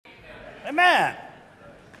Amen.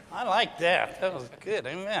 I like that. That was good.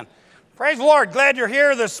 Amen. Praise the Lord. Glad you're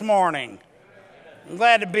here this morning. I'm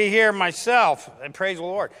glad to be here myself. Praise the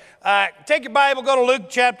Lord. Take your Bible, go to Luke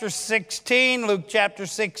chapter 16. Luke chapter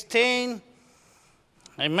 16.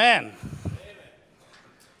 Amen.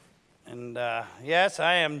 And yes,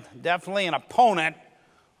 I am definitely an opponent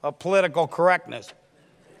of political correctness.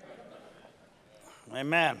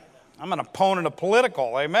 Amen. I'm an opponent of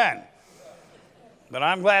political. Amen. But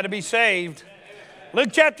I'm glad to be saved.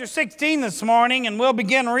 Luke chapter 16 this morning, and we'll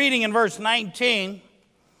begin reading in verse 19.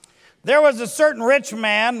 There was a certain rich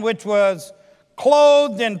man which was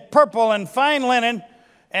clothed in purple and fine linen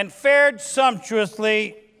and fared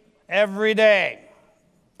sumptuously every day.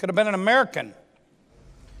 Could have been an American.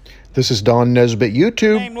 This is Don Nesbitt,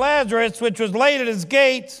 YouTube. Named Lazarus, which was laid at his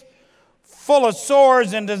gates, full of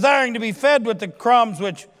sores and desiring to be fed with the crumbs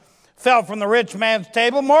which fell from the rich man's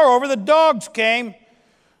table. Moreover, the dogs came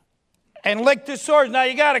and licked his sores. Now,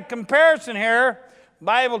 you got a comparison here. The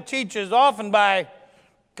Bible teaches often by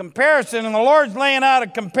comparison, and the Lord's laying out a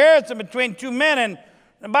comparison between two men, and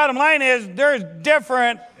the bottom line is they're as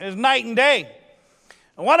different as night and day.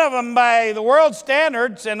 One of them by the world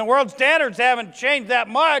standards, and the world standards haven't changed that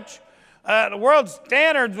much. The world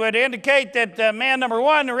standards would indicate that man number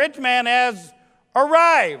one, the rich man, has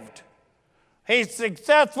arrived. He's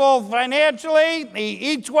successful financially, he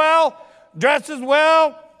eats well, dresses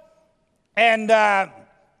well, and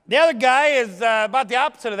the other guy is about the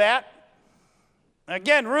opposite of that.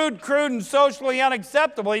 Again, rude, crude, and socially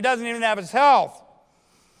unacceptable. He doesn't even have his health.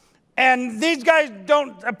 And these guys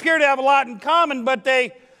don't appear to have a lot in common, but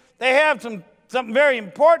they have something very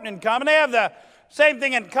important in common. They have the same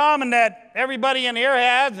thing in common that everybody in here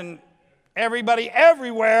has and everybody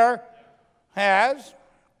everywhere has.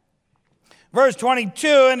 Verse 22,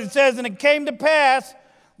 and it says, and it came to pass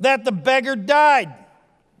that the beggar died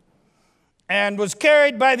and was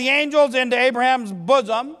carried by the angels into Abraham's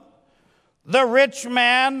bosom. The rich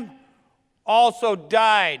man also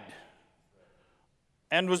died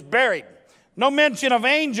and was buried. No mention of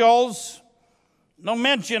angels, no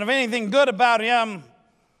mention of anything good about him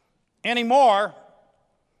anymore.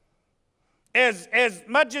 As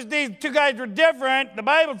much as these two guys were different, the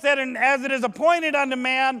Bible said, and as it is appointed unto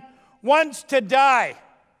man once to die.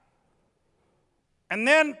 And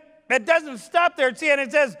then it doesn't stop there. See, and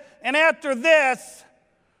it says, and after this,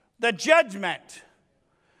 the judgment.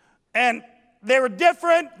 And they were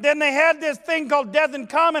different, then they had this thing called death in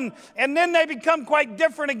common, and then they become quite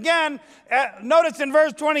different again. Notice in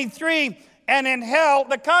verse 23, and in hell,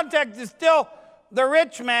 the context is still the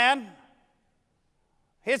rich man.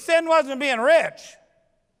 His sin wasn't being rich.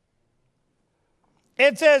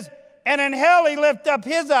 It says, and in hell he lift up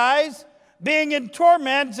his eyes, being in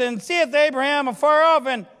torments, and seeth Abraham afar off,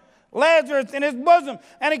 and Lazarus in his bosom.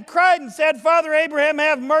 And he cried and said, Father Abraham,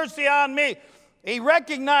 have mercy on me. He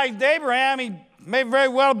recognized Abraham. He may very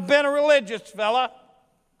well have been a religious fella.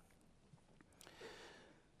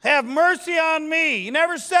 Have mercy on me. He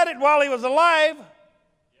never said it while he was alive.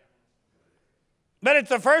 But it's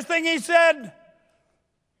the first thing he said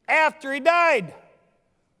after he died.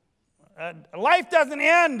 Life doesn't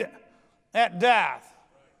end at death.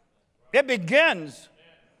 It begins.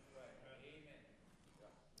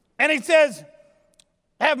 And he says,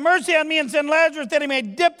 have mercy on me and send Lazarus that he may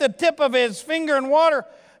dip the tip of his finger in water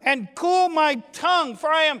and cool my tongue,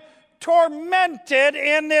 for I am tormented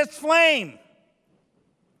in this flame.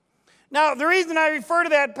 Now, the reason I refer to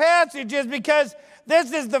that passage is because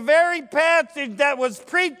this is the very passage that was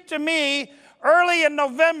preached to me early in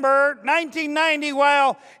November 1990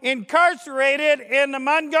 while incarcerated in the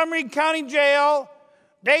Montgomery County Jail,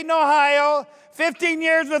 Dayton, Ohio, 15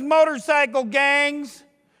 years with motorcycle gangs,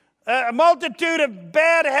 a multitude of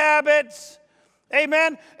bad habits,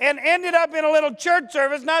 amen, and ended up in a little church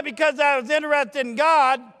service, not because I was interested in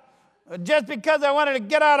God, just because I wanted to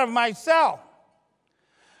get out of myself.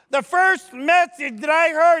 The first message that I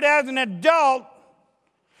heard as an adult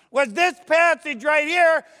was this passage right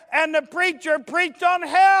here, and the preacher preached on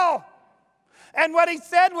hell. And what he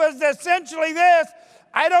said was essentially this: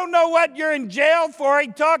 I don't know what you're in jail for. He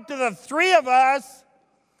talked to the three of us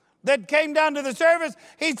that came down to the service.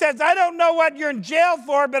 He says, I don't know what you're in jail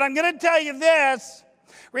for, but I'm going to tell you this.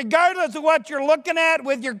 Regardless of what you're looking at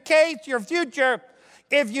with your case, your future,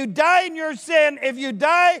 if you die in your sin, if you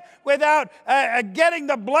die without getting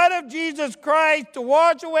the blood of Jesus Christ to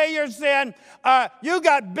wash away your sin, you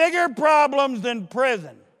got bigger problems than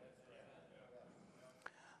prison.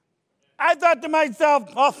 I thought to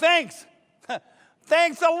myself, oh, thanks.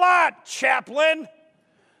 Thanks a lot, chaplain.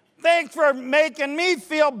 Thanks for making me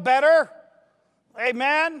feel better.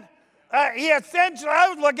 Amen. I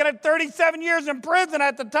was looking at 37 years in prison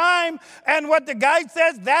at the time, and what the guy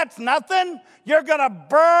says, that's nothing. You're going to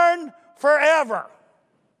burn forever.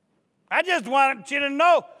 I just wanted you to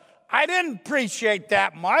know, I didn't appreciate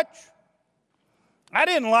that much. I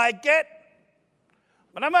didn't like it.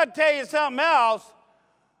 But I'm going to tell you something else,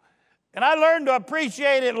 and I learned to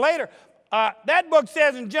appreciate it later. That book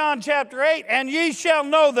says in John chapter 8, and ye shall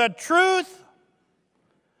know the truth,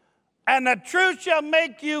 and the truth shall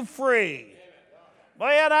make you free.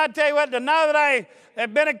 Well, yeah, and I tell you what, now that I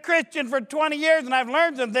have been a Christian for 20 years and I've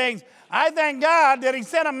learned some things, I thank God that he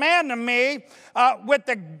sent a man to me with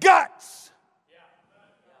the guts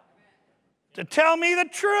to tell me the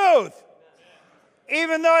truth.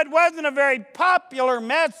 Even though it wasn't a very popular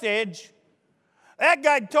message, that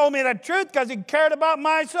guy told me the truth because he cared about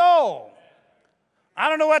my soul. I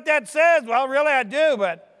don't know what that says. Well, really I do,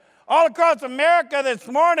 but all across America this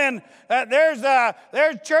morning, there's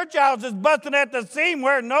church houses busting at the seam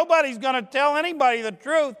where nobody's going to tell anybody the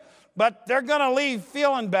truth, but they're going to leave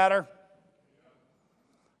feeling better.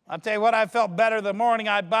 I'll tell you what, I felt better the morning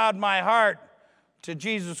I bowed my heart to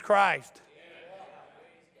Jesus Christ.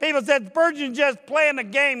 People said, Spurgeon's just playing the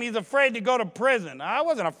game. He's afraid to go to prison. I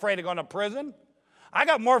wasn't afraid of going to prison. I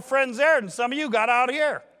got more friends there than some of you got out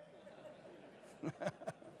here.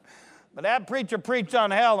 But that preacher preached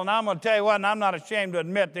on hell, and I'm going to tell you what, and I'm not ashamed to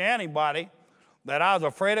admit to anybody that I was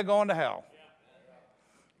afraid of going to hell.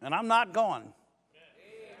 And I'm not going.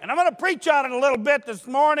 And I'm going to preach on it a little bit this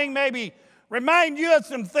morning, maybe remind you of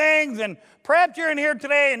some things, and perhaps you're in here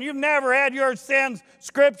today and you've never had your sins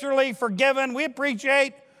scripturally forgiven. We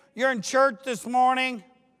appreciate you're in church this morning.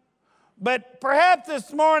 But perhaps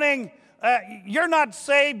this morning you're not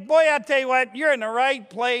saved. Boy, I tell you what, you're in the right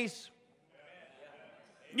place.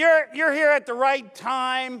 You're here at the right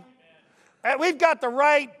time. We've got the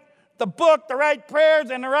book, the right prayers,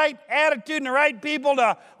 and the right attitude and the right people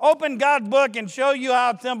to open God's book and show you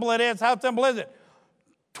how simple it is. How simple is it?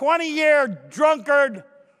 20-year drunkard,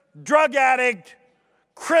 drug addict,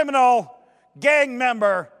 criminal, gang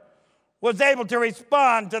member was able to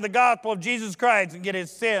respond to the gospel of Jesus Christ and get his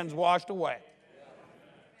sins washed away.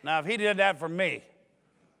 Now, if he did that for me,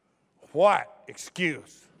 what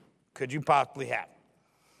excuse could you possibly have?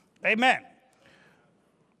 Amen.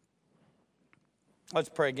 Let's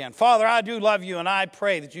pray again. Father, I do love you, and I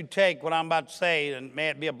pray that you take what I'm about to say, and may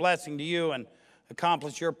it be a blessing to you and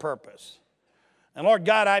accomplish your purpose. And Lord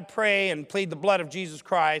God, I pray and plead the blood of Jesus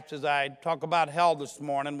Christ as I talk about hell this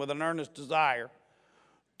morning with an earnest desire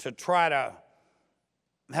to try to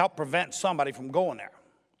help prevent somebody from going there.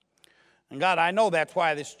 And God, I know that's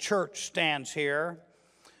why this church stands here,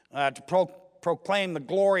 to proclaim the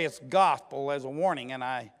glorious gospel as a warning, and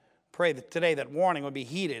I pray that today that warning would be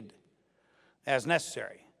heeded as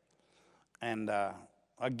necessary. And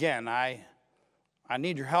again, I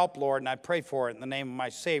need your help, Lord, and I pray for it in the name of my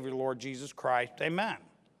Savior, Lord Jesus Christ. Amen.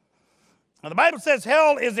 Now, the Bible says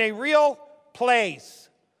hell is a real place.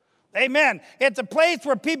 Amen. It's a place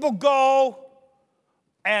where people go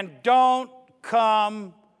and don't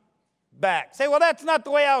come back. Say, well, that's not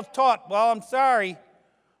the way I was taught. Well, I'm sorry,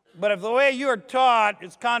 but if the way you are taught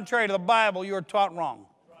is contrary to the Bible, you are taught wrong.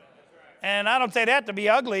 And I don't say that to be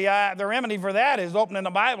ugly. The remedy for that is opening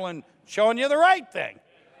the Bible and showing you the right thing.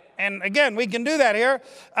 And again, we can do that here.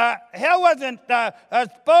 Hell wasn't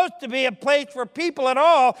supposed to be a place for people at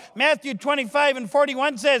all. Matthew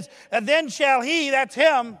 25:41 says, then shall he, that's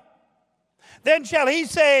him, then shall he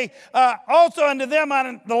say also unto them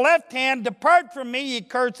on the left hand, depart from me, ye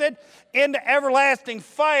cursed, into everlasting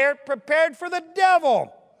fire, prepared for the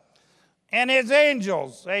devil and his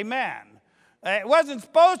angels. Amen. It wasn't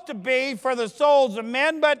supposed to be for the souls of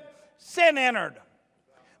men, but sin entered.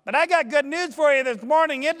 But I got good news for you this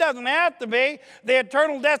morning. It doesn't have to be the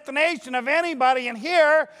eternal destination of anybody in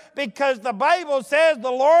here, because the Bible says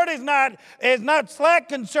the Lord is not slack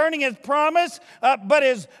concerning his promise, but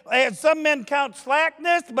as some men count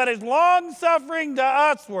slackness, but is long-suffering to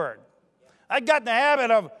usward. I got in the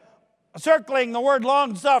habit of circling the word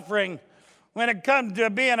long-suffering when it comes to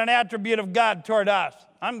being an attribute of God toward us.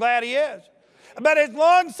 I'm glad he is. But his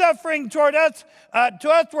long-suffering toward us, to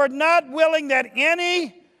us, we're not willing that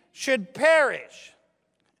any should perish.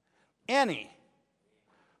 Any.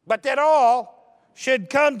 But that all should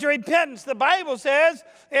come to repentance. The Bible says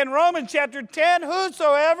in Romans chapter 10,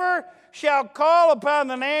 whosoever shall call upon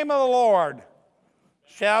the name of the Lord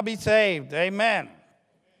shall be saved. Amen.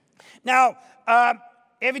 Now,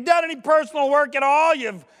 if you've done any personal work at all,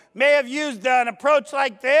 you may have used an approach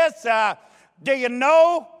like this. Do you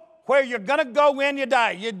know where you're going to go when you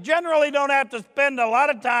die? You generally don't have to spend a lot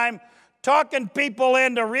of time talking people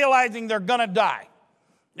into realizing they're going to die.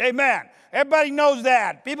 Amen. Everybody knows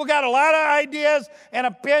that. People got a lot of ideas and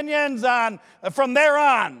opinions from there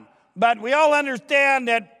on. But we all understand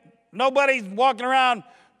that nobody's walking around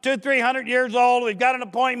 200-300 years old. We've got an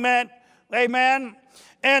appointment. Amen.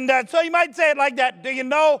 And so you might say it like that. Do you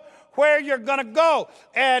know where you're going to go?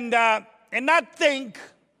 And not think.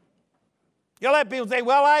 You'll have people say,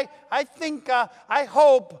 well, I think, I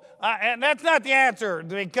hope. And that's not the answer,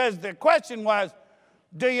 because the question was,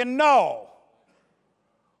 do you know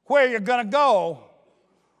where you're going to go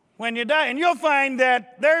when you die? And you'll find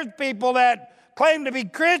that there's people that claim to be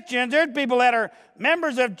Christians. There's people that are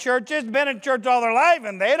members of churches, been in church all their life,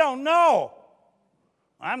 and they don't know.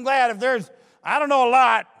 I'm glad if I don't know a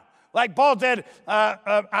lot. Like Paul said,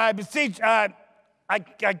 I beseech, I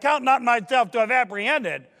count not myself to have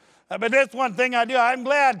apprehended. But this one thing I do, I'm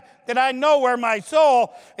glad that I know where my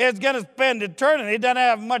soul is going to spend eternity. It doesn't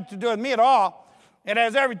have much to do with me at all. It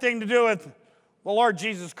has everything to do with the Lord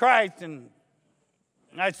Jesus Christ. And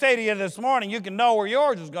I say to you this morning, you can know where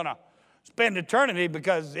yours is going to spend eternity,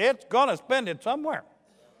 because it's going to spend it somewhere.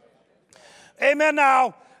 Amen.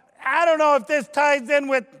 Now, I don't know if this ties in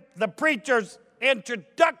with the preacher's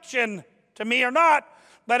introduction to me or not,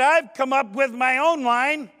 but I've come up with my own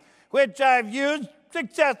line, which I've used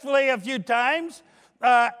successfully a few times.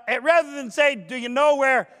 Rather than say, do you know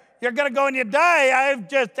where you're going to go when you die, I've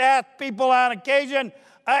just asked people on occasion,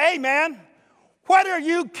 hey man, what are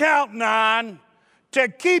you counting on to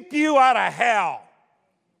keep you out of hell?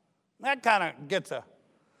 That kind of gets a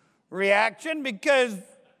reaction, because the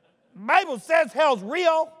Bible says hell's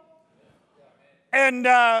real. And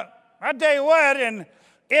I tell you what, and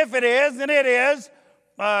if it is, and it is,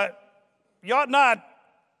 you ought not,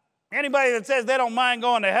 anybody that says they don't mind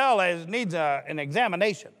going to hell needs an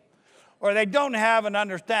examination, or they don't have an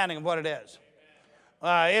understanding of what it is.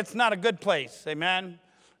 It's not a good place, amen?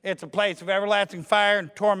 It's a place of everlasting fire and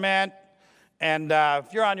torment. And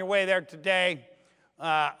if you're on your way there today,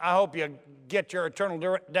 I hope you get your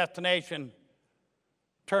eternal destination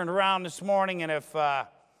turned around this morning. And if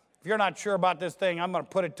you're not sure about this thing, I'm going to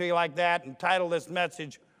put it to you like that and title this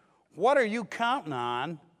message, what are you counting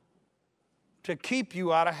on to keep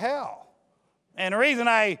you out of hell? And the reason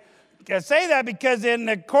I say that, because in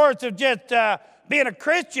the course of just being a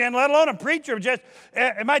Christian, let alone a preacher, just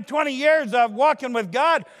in my 20 years of walking with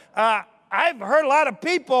God, I've heard a lot of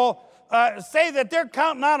people say that they're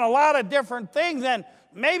counting on a lot of different things, and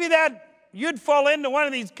maybe that you'd fall into one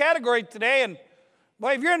of these categories today. And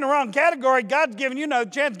boy, if you're in the wrong category, God's giving you another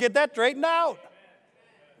chance to get that straightened out.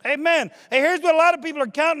 Amen. Hey, here's what a lot of people are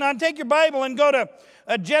counting on. Take your Bible and go to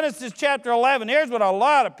Genesis chapter 11. Here's what a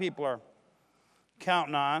lot of people are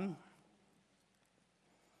counting on.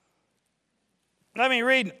 Let me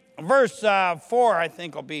read verse 4, I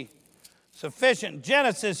think will be sufficient.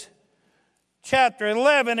 Genesis chapter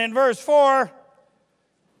 11 and verse 4.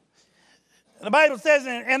 The Bible says,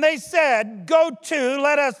 and they said, go to,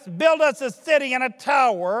 let us build us a city and a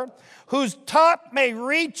tower whose top may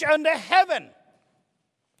reach unto heaven.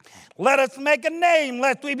 Let us make a name,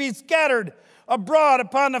 lest we be scattered abroad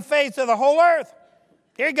upon the face of the whole earth.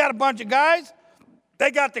 Here you got a bunch of guys.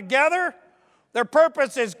 They got together. Their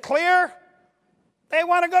purpose is clear. They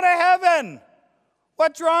want to go to heaven.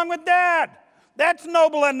 What's wrong with that? That's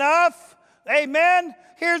noble enough. Amen.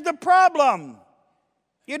 Here's the problem.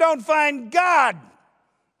 You don't find God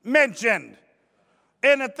mentioned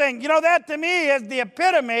in the thing. You know, that to me is the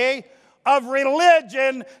epitome of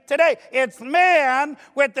religion today. It's man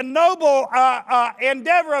with the noble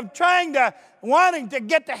endeavor of wanting to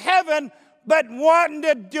get to heaven, but wanting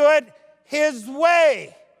to do it his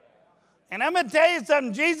way. And I'm going to tell you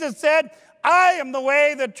something. Jesus said, I am the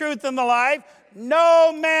way, the truth, and the life.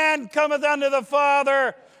 No man cometh unto the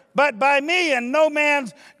Father but by me, and no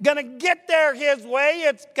man's going to get there his way.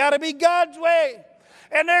 It's got to be God's way.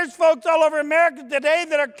 And there's folks all over America today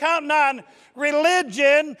that are counting on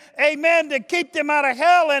religion, amen, to keep them out of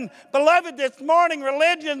hell. And beloved, this morning,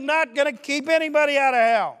 religion's not going to keep anybody out of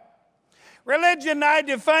hell. Religion, I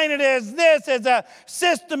define it as this, as a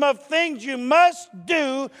system of things you must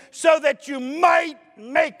do so that you might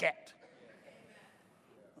make it.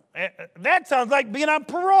 That sounds like being on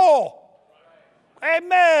parole.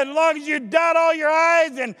 Amen. As long as you dot all your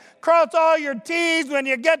I's and cross all your T's, when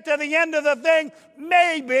you get to the end of the thing,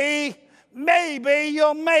 maybe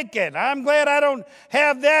you'll make it. I'm glad I don't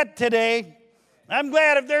have that today. I'm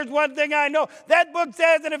glad if there's one thing I know. That book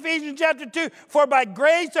says in Ephesians chapter 2, for by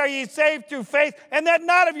grace are ye saved through faith, and that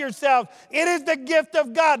not of yourselves. It is the gift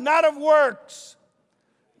of God, not of works,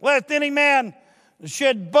 lest any man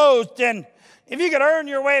should boast. And if you could earn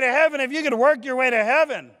your way to heaven, if you could work your way to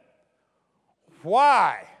heaven,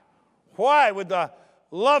 why would the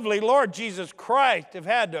lovely Lord Jesus Christ have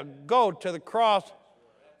had to go to the cross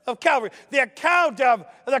of Calvary. The account of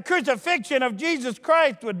the crucifixion of Jesus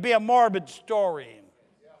Christ would be a morbid story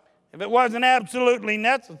if it wasn't absolutely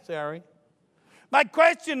necessary. My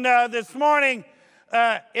question this morning,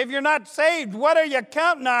 if you're not saved, what are you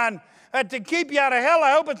counting on to keep you out of hell?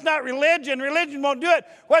 I hope it's not religion. Religion won't do it.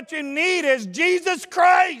 What you need is Jesus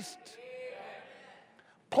Christ.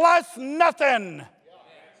 Plus nothing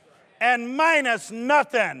and minus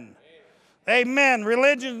nothing. Amen.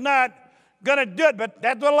 Religion's not going to do it, but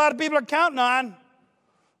that's what a lot of people are counting on.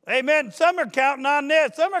 Amen. Some are counting on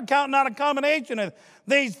this. Some are counting on a combination of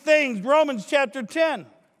these things. Romans chapter 10.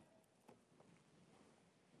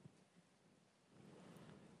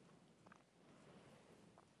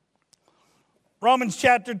 Romans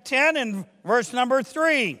chapter 10 and verse number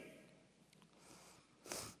 3.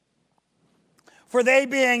 For they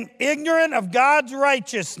being ignorant of God's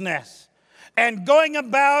righteousness and going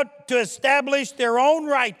about to establish their own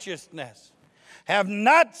righteousness, have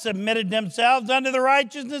not submitted themselves unto the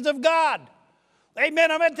righteousness of God.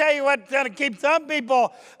 Amen. I'm going to tell you what's going to keep some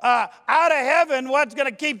people out of heaven. What's going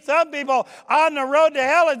to keep some people on the road to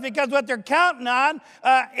hell is because what they're counting on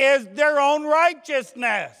is their own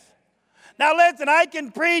righteousness. Now listen, I can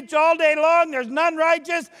preach all day long. There's none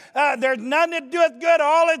righteous. There's none that doeth good.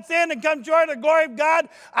 All in sin and come short of the glory of God.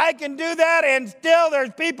 I can do that, and still there's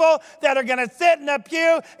people that are going to sit in a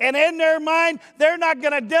pew, and in their mind, they're not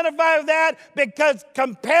going to identify with that because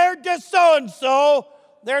compared to so-and-so,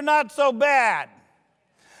 they're not so bad.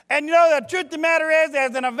 And you know, the truth of the matter is,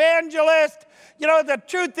 as an evangelist, you know, the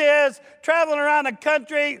truth is, traveling around the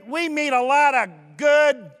country, we meet a lot of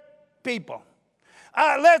good people.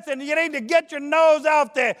 Listen, you need to get your nose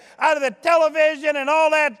out of the television and all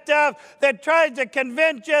that stuff that tries to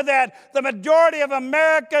convince you that the majority of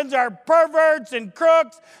Americans are perverts and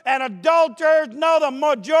crooks and adulterers. No, the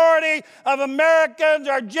majority of Americans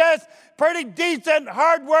are just pretty decent,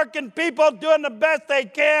 hardworking people doing the best they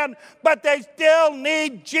can, but they still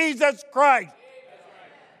need Jesus Christ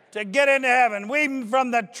to get into heaven. We,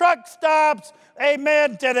 from the truck stops,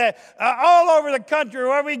 amen, to the all over the country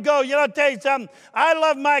where we go. You know, I'll tell you something. I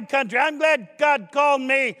love my country. I'm glad God called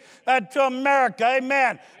me to America.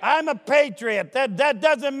 Amen. I'm a patriot. That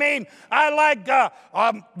doesn't mean I like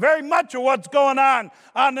very much of what's going on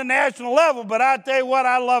the national level, but I tell you what,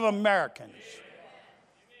 I love Americans.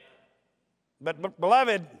 But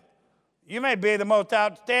beloved, you may be the most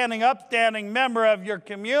outstanding, upstanding member of your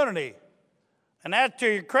community, and that's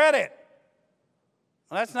to your credit.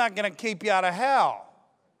 Well, that's not going to keep you out of hell.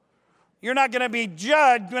 You're not going to be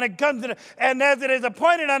judged when it comes to and as it is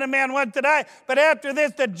appointed unto man once to die, but after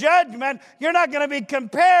this, the judgment, you're not going to be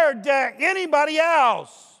compared to anybody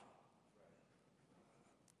else.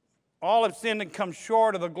 All have sinned and come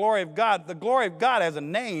short of the glory of God. The glory of God has a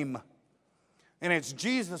name, and it's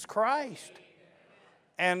Jesus Christ.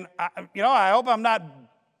 And, I hope I'm not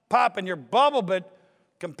popping your bubble, but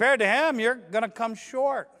compared to him, you're going to come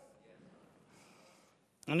short.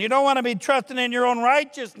 And you don't want to be trusting in your own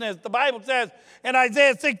righteousness. The Bible says in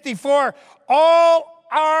Isaiah 64, all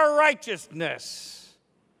our righteousness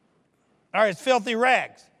are as filthy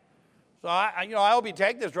rags. So, I hope you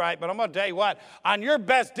take this right, but I'm going to tell you what. On your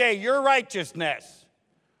best day, your righteousness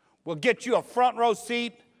will get you a front row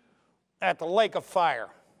seat at the lake of fire.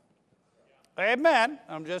 Amen.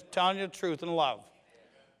 I'm just telling you the truth in love.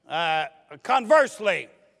 Conversely,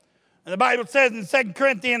 the Bible says in 2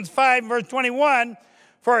 Corinthians 5, verse 21,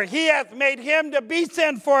 for he hath made him to be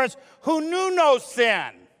sin for us who knew no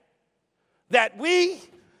sin, that we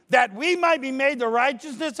might be made the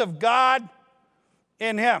righteousness of God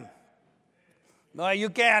in him. No,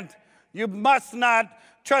 you must not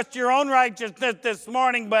trust your own righteousness this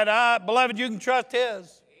morning, but beloved, you can trust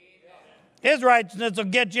his. His righteousness will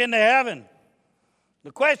get you into heaven.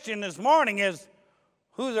 The question this morning is,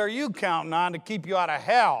 whose are you counting on to keep you out of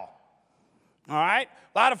hell? All right?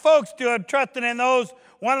 A lot of folks do it, trusting in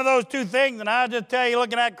one of those two things, and I'll just tell you,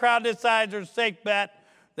 looking at a crowd this size, there's a safe bet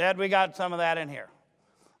that we got some of that in here.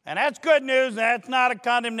 And that's good news. That's not a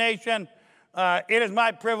condemnation. It is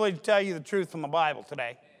my privilege to tell you the truth from the Bible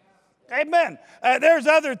today. Amen. There's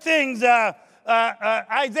other things.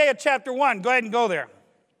 Isaiah chapter 1. Go ahead and go there.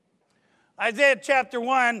 Isaiah chapter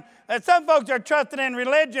 1. Some folks are trusting in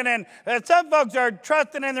religion, and some folks are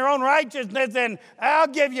trusting in their own righteousness, and I'll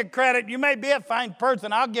give you credit. You may be a fine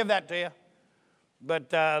person. I'll give that to you.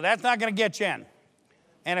 But that's not going to get you in,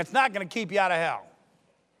 and it's not going to keep you out of hell.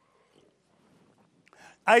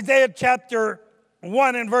 Isaiah chapter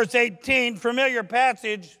 1 and verse 18, familiar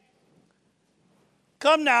passage.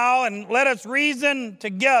 Come now and let us reason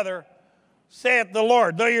together, saith the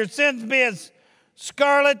Lord. Though your sins be as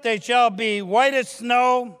scarlet, they shall be white as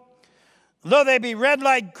snow. Though they be red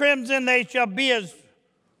like crimson, they shall be as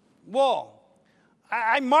wool.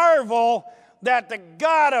 I marvel that the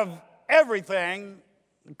God of everything,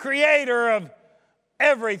 the creator of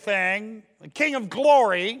everything, the King of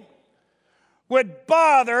glory, would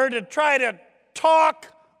bother to try to talk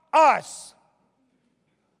us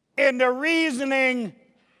into reasoning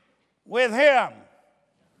with him.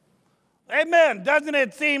 Amen. Doesn't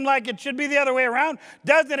it seem like it should be the other way around?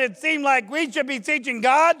 Doesn't it seem like we should be teaching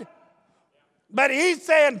God? But he's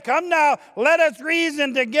saying, come now, let us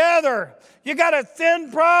reason together. You got a sin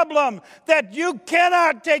problem that you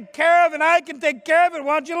cannot take care of, and I can take care of it.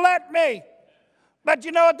 Why don't you let me? But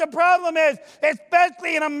you know what the problem is?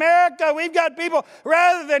 Especially in America, we've got people,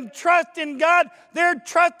 rather than trust in God, they're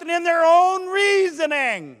trusting in their own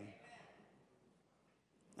reasoning.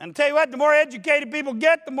 And I'll tell you what, the more educated people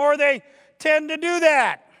get, the more they tend to do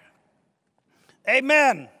that.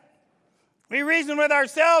 Amen. We reason with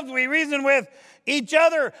ourselves. We reason with each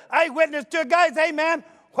other. I witnessed to a guy say, hey, man,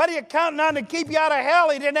 what are you counting on to keep you out of hell?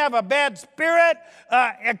 He didn't have a bad spirit,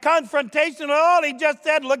 a confrontation at all. He just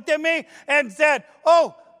said, looked at me and said,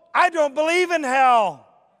 oh, I don't believe in hell.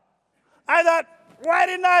 I thought, why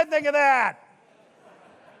didn't I think of that?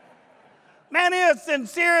 Man, he was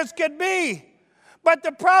sincere as could be. But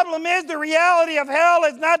the problem is the reality of hell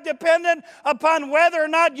is not dependent upon whether or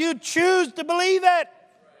not you choose to believe it.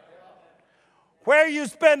 Where you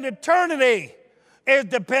spend eternity is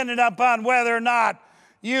dependent upon whether or not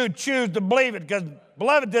you choose to believe it. Because,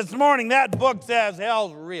 beloved, this morning that book says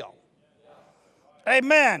hell's real.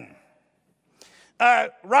 Amen.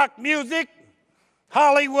 Rock music,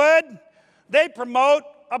 Hollywood, they promote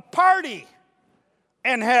a party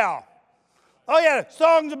in hell. Oh yeah,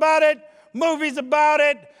 songs about it, movies about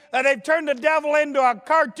it. They've turned the devil into a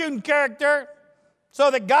cartoon character so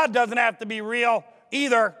that God doesn't have to be real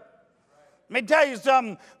either. Let me tell you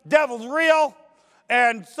something, devil's real,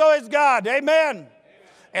 and so is God, amen.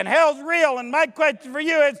 And hell's real, and my question for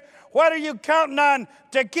you is, what are you counting on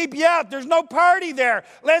to keep you out? There's no party there.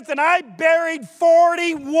 Listen, I buried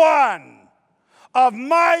 41 of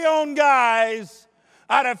my own guys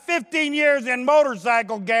out of 15 years in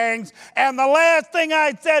motorcycle gangs, and the last thing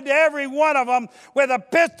I said to every one of them with a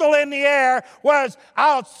pistol in the air was,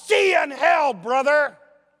 I'll see you in hell, brother.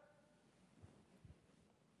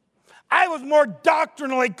 I was more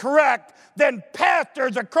doctrinally correct than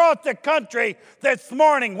pastors across the country this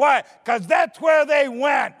morning. Why? Because that's where they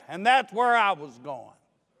went, and that's where I was going.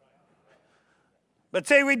 But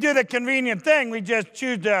see, we do the convenient thing. We just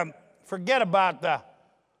choose to forget about the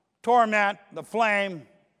torment, the flame,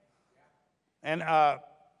 and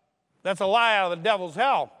that's a lie out of the devil's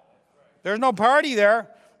hell. There's no party there,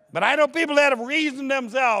 but I know people that have reasoned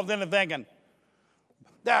themselves into thinking,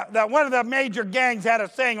 that one of the major gangs had a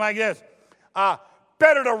saying like this,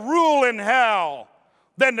 better to rule in hell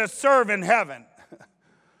than to serve in heaven.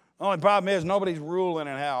 The only problem is nobody's ruling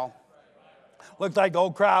in hell. Looks like the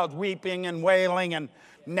whole crowd's weeping and wailing and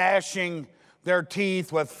gnashing their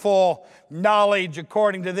teeth with full knowledge,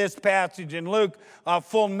 according to this passage in Luke,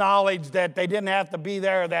 full knowledge that they didn't have to be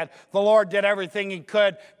there, that the Lord did everything he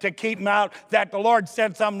could to keep them out, that the Lord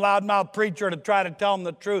sent some loudmouth preacher to try to tell them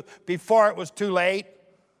the truth before it was too late.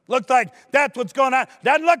 Looks like that's what's going on.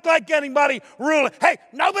 Doesn't look like anybody ruling. Hey,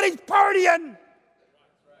 nobody's partying.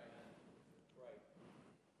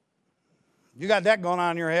 You got that going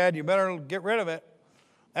on in your head, you better get rid of it.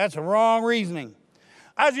 That's the wrong reasoning.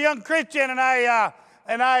 I was a young Christian, and I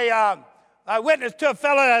witnessed to a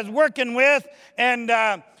fellow I was working with, and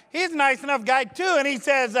he's a nice enough guy too. And he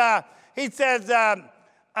says, well,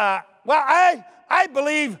 I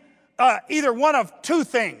believe either one of two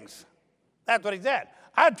things. That's what he said.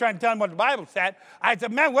 I was trying to tell him what the Bible said. I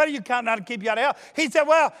said, man, what are you counting on to keep you out of hell? He said,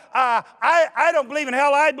 well, I don't believe in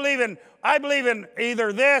hell. I believe in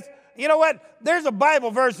either this. You know what? There's a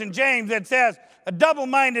Bible verse in James that says, a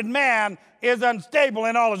double-minded man is unstable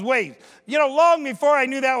in all his ways. You know, long before I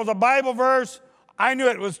knew that was a Bible verse, I knew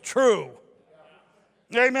it was true.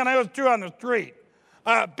 Amen. It was true on the street.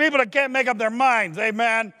 People that can't make up their minds,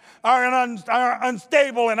 amen, are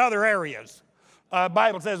unstable in other areas.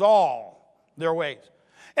 Bible says all their ways.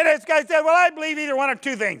 And this guy said, well, I believe either one or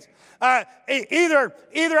two things. Either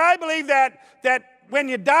I believe that when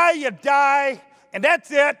you die, and that's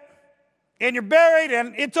it, and you're buried,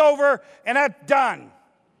 and it's over, and that's done.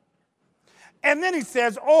 And then he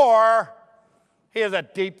says, or, he is a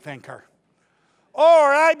deep thinker, or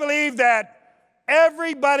I believe that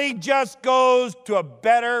everybody just goes to a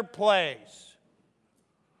better place.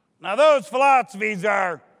 Now, those philosophies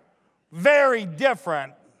are very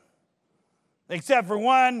different, except for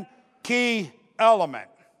one key element.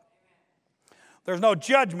 There's no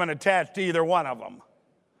judgment attached to either one of them.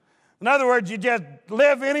 In other words, you just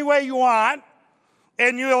live any way you want,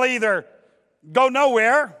 and you'll either go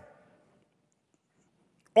nowhere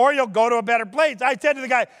or you'll go to a better place. I said to the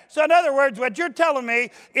guy, so in other words, what you're telling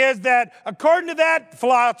me is that according to that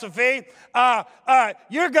philosophy,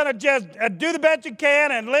 you're going to just do the best you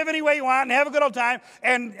can and live any way you want and have a good old time.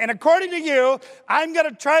 And according to you, I'm going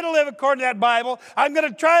to try to live according to that Bible. I'm going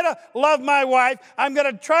to try to love my wife. I'm going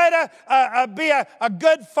to try to be a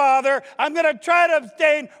good father. I'm going to try to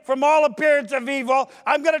abstain from all appearance of evil.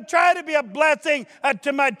 I'm going to try to be a blessing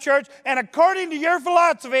to my church. And according to your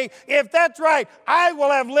philosophy, if that's right, I will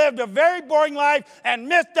have lived a very boring life and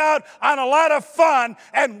missed out on a lot of fun,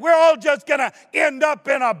 and we're all just going to end up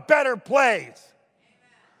in a better place.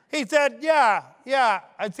 He said, yeah,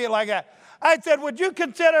 I see it like that. I said, would you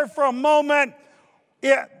consider for a moment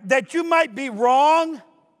that you might be wrong?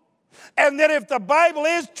 And that if the Bible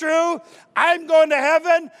is true, I'm going to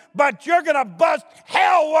heaven, but you're going to bust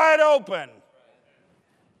hell wide open.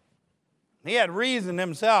 He had reasoned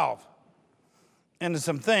himself into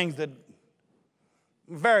some things that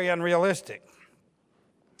were very unrealistic.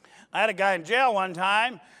 I had a guy in jail one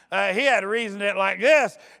time. He had reasoned it like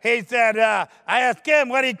this. He said, I asked him,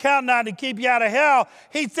 what are you counting on to keep you out of hell?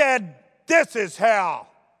 He said, this is hell.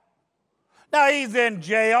 Now, he's in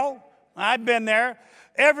jail. I've been there.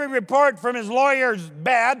 Every report from his lawyer is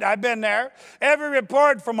bad. I've been there. Every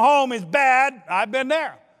report from home is bad. I've been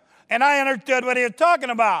there. And I understood what he was talking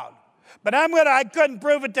about. But I couldn't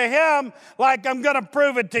prove it to him like I'm going to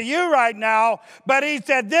prove it to you right now. But he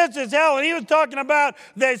said, this is hell. And he was talking about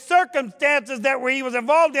the circumstances that he was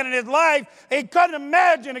involved in his life. He couldn't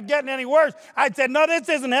imagine it getting any worse. I said, no, this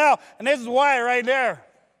isn't hell. And this is why right there.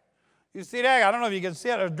 You see that? I don't know if you can see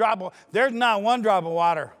it. There's not one drop of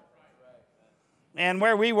water. And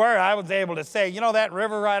where we were, I was able to say, you know that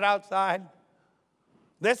river right outside?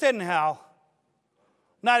 This isn't hell.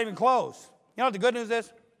 Not even close. You know what the good news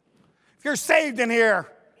is? If you're saved in here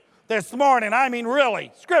this morning, I mean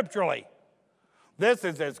really, scripturally, this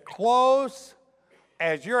is as close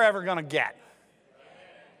as you're ever going to get.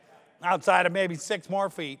 Outside of maybe 6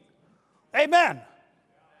 more feet. Amen.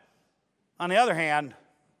 On the other hand,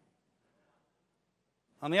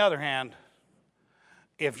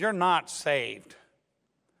 if you're not saved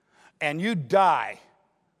and you die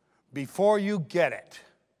before you get it,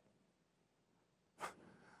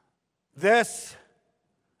 this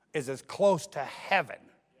is as close to heaven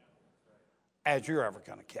as you're ever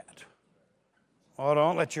going to get. Well,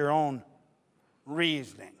 don't let your own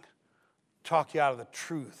reasoning talk you out of the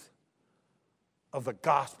truth of the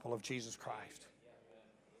gospel of Jesus Christ.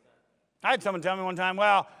 I had someone tell me one time,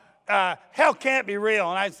 well, hell can't be real.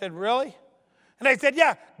 And I said, really? And they said,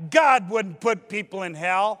 yeah, God wouldn't put people in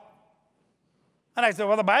hell. And I said,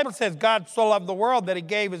 well, the Bible says God so loved the world that he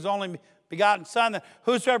gave his only begotten Son, that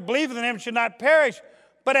whosoever believeth in him should not perish,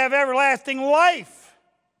 but have everlasting life.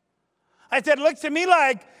 I said, it looks to me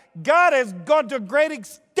like God has gone to a great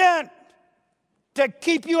extent to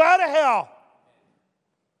keep you out of hell.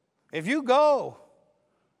 If you go,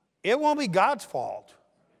 it won't be God's fault.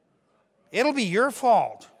 It'll be your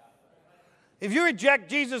fault. If you reject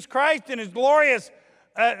Jesus Christ and his glorious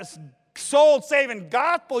soul-saving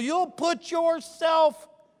gospel, you'll put yourself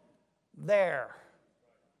there.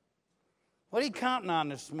 What are you counting on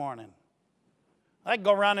this morning? I could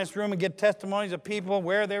go around this room and get testimonies of people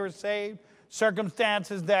where they were saved,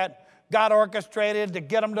 circumstances that God orchestrated to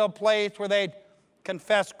get them to a place where they'd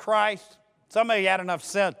confess Christ. Somebody had enough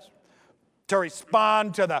sense to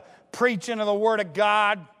respond to the preaching of the Word of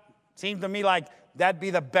God. Seems to me like that'd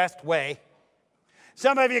be the best way.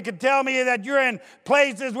 Some of you could tell me that you're in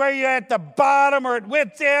places where you're at the bottom or at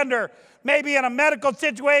wit's end or maybe in a medical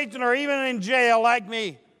situation or even in jail like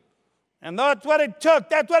me. And that's what it took.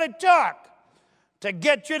 That's what it took to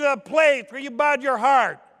get you to a place where you bowed your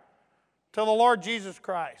heart to the Lord Jesus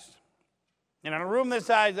Christ. And in a room this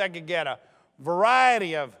size, I could get a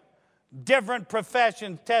variety of different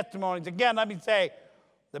professions, testimonies. Again, let me say,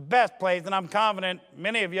 the best place, and I'm confident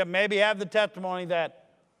many of you maybe have the testimony that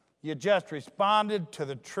you just responded to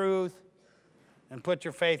the truth and put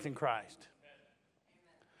your faith in Christ.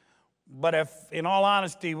 But if, in all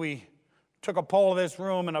honesty, we took a poll of this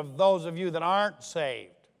room and of those of you that aren't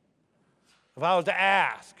saved, if I was to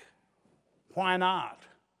ask, why not?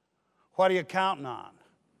 What are you counting on?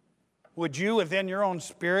 Would you, within your own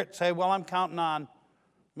spirit, say, well, I'm counting on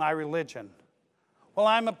my religion. Well,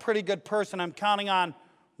 I'm a pretty good person. I'm counting on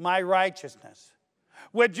my righteousness.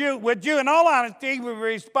 Would you, in all honesty,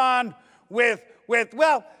 respond with,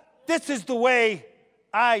 well, this is the way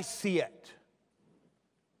I see it.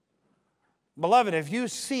 Beloved, if you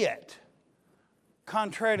see it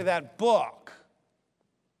contrary to that book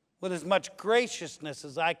with as much graciousness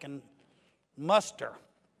as I can muster,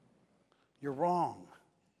 you're wrong.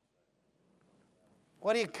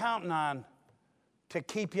 What are you counting on to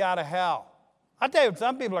keep you out of hell? I'll tell you what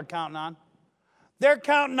some people are counting on. They're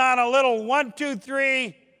counting on a little 1, 2,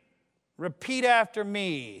 3, repeat after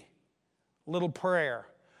me, little prayer.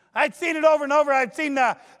 I've seen it over and over. I've seen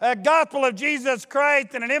the gospel of Jesus Christ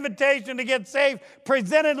and an invitation to get saved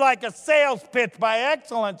presented like a sales pitch by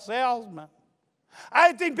excellent salesmen.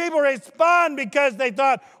 I've seen people respond because they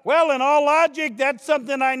thought, well, in all logic, that's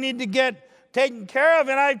something I need to get taken care of.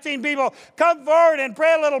 And I've seen people come forward and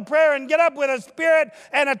pray a little prayer and get up with a spirit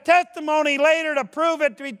and a testimony later to prove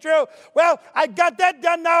it to be true. Well, I got that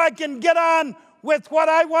done. Now I can get on with what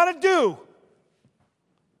I want to do.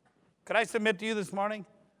 Could I submit to you this morning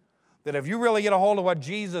that if you really get a hold of what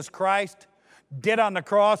Jesus Christ did on the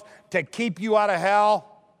cross to keep you out of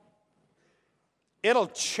hell, it'll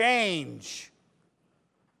change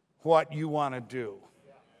what you want to do.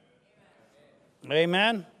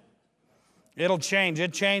 Amen? It'll change.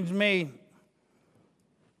 It changed me.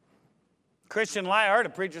 Christian life, I heard a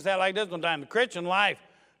preacher say it like this one time. The Christian life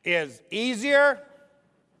is easier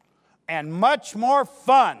and much more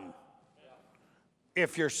fun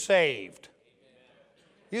if you're saved.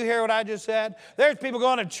 You hear what I just said? There's people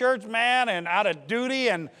going to church, man, and out of duty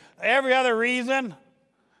and every other reason.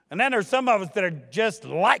 And then there's some of us that are just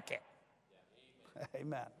like it.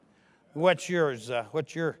 Amen. What's yours?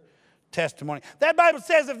 What's your testimony? That Bible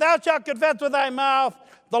says, if thou shalt confess with thy mouth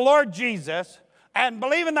the Lord Jesus and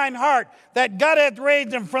believe in thine heart that God hath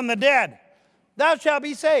raised him from the dead, thou shalt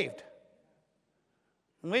be saved.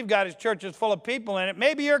 And we've got his churches full of people in it.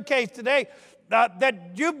 Maybe your case today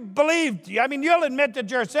that you believed. I mean, you'll admit that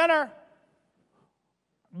you're a sinner,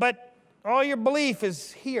 but all your belief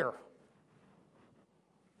is here.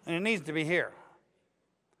 And it needs to be here.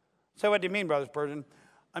 So what do you mean, Brother Spurgeon?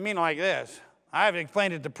 I mean like this. I've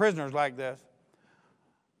explained it to prisoners like this.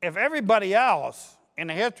 If everybody else in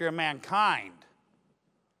the history of mankind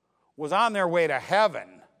was on their way to heaven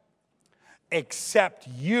except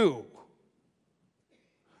you,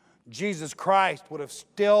 Jesus Christ would have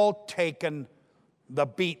still taken the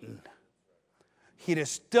beating. He'd have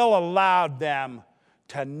still allowed them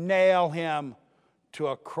to nail him to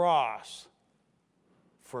a cross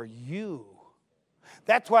for you.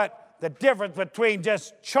 That's what the difference between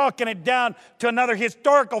just chalking it down to another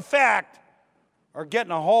historical fact or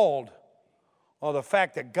getting a hold of the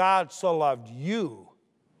fact that God so loved you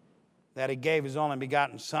that he gave his only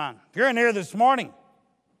begotten Son. If you're in here this morning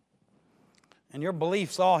and your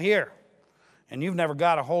belief's all here and you've never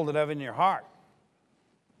got a hold of it in your heart,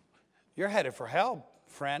 you're headed for hell,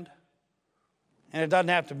 friend. And it doesn't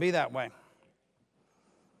have to be that way.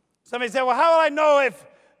 Somebody said, well, how will I know if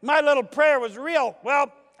my little prayer was real?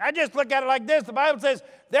 Well, I just look at it like this. The Bible says,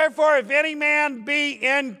 therefore, if any man be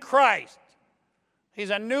in Christ, he's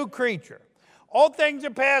a new creature. Old things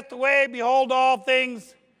are passed away. Behold, all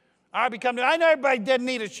things are become new. I know everybody didn't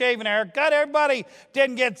need a shaving haircut. Everybody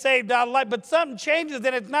didn't get saved out of life. But something changes,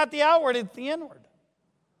 and it's not the outward, it's the inward.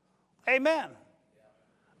 Amen.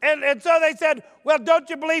 And so they said, well, don't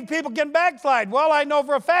you believe people can backslide? Well, I know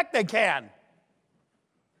for a fact they can.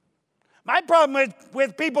 My problem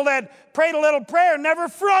with people that prayed a little prayer never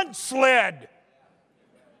front slid.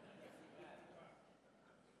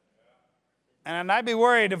 And I'd be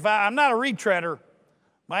worried if I'm not a retreader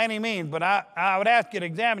by any means, but I would ask you to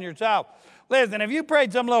examine yourself. Listen, if you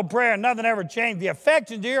prayed some little prayer and nothing ever changed, the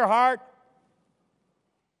affections of your heart,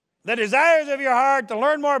 the desires of your heart to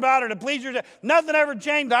learn more about it, to please yourself, nothing ever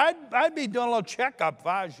changed, I'd be doing a little checkup if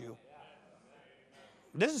I was you.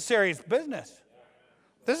 This is serious business.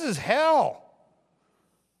 This is hell.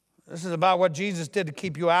 This is about what Jesus did to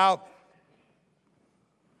keep you out.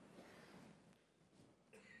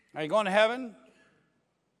 Are you going to heaven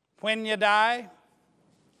when you die?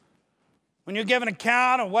 When you give an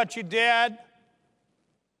account of what you did?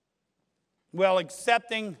 Well,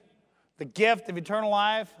 accepting the gift of eternal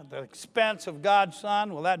life at the expense of God's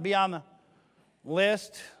Son, will that be on the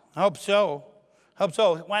list? I hope so. Hope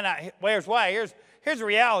so. Why not? Here's why. Here's the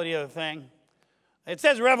reality of the thing. It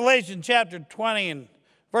says in Revelation chapter 20 and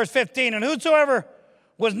verse 15, and whosoever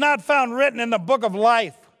was not found written in the book of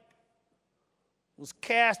life was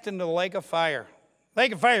cast into the lake of fire.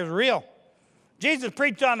 Lake of fire is real. Jesus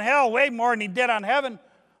preached on hell way more than he did on heaven.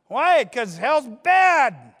 Why? Because hell's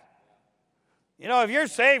bad. You know, if you're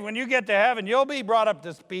saved, when you get to heaven, you'll be brought up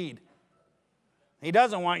to speed. He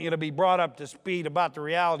doesn't want you to be brought up to speed about the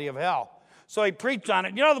reality of hell. So he preached on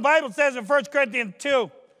it. You know, the Bible says in 1 Corinthians 2,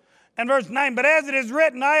 And verse 9, but as it is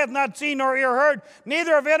written, eye hath not seen nor ear heard,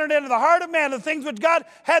 neither have entered into the heart of man the things which God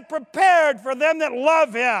hath prepared for them that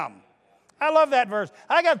love him. I love that verse.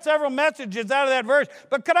 I got several messages out of that verse.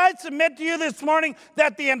 But could I submit to you this morning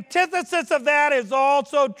that the antithesis of that is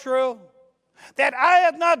also true? That eye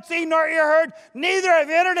hath not seen nor ear heard, neither have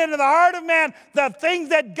entered into the heart of man the things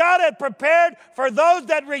that God hath prepared for those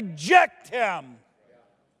that reject him.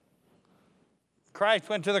 Christ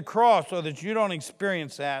went to the cross so that you don't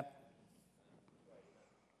experience that.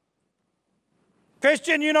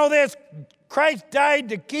 Christian, you know this. Christ died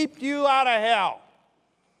to keep you out of hell.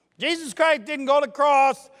 Jesus Christ didn't go to the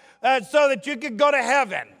cross so that you could go to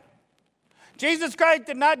heaven. Jesus Christ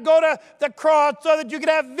did not go to the cross so that you could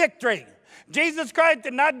have victory. Jesus Christ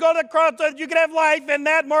did not go to the cross so that you could have life and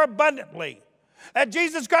that more abundantly.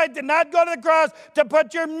 Jesus Christ did not go to the cross to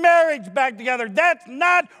put your marriage back together. That's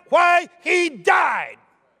not why he died.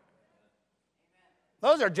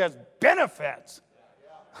 Those are just benefits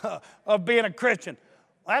of being a Christian.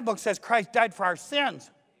 That book says Christ died for our sins,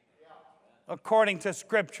 according to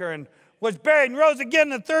Scripture, and was buried and rose again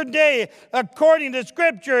the third day, according to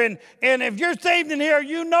Scripture. And if you're saved in here,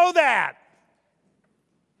 you know that.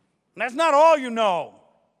 And that's not all you know.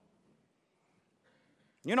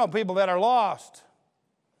 You know people that are lost.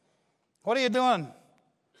 What are you doing?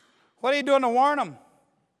 What are you doing to warn them?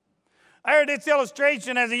 I heard this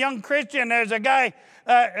illustration as a young Christian. There's a guy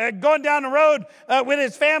going down the road with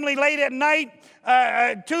his family late at night,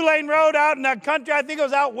 two-lane road out in the country. I think it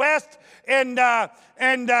was out west. And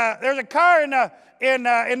there's a car in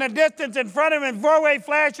the distance in front of him, and four-way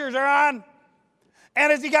flashers are on.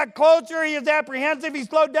 And as he got closer, he was apprehensive. He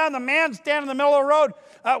slowed down. The man standing in the middle of the road,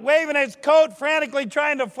 waving his coat, frantically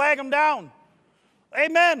trying to flag him down.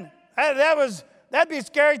 Amen. That'd be a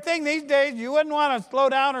scary thing these days. You wouldn't want to slow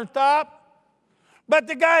down or stop. But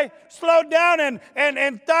the guy slowed down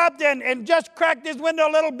and stopped and just cracked his window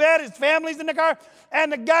a little bit. His family's in the car.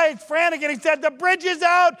 And the guy is frantic, and he said, "The bridge is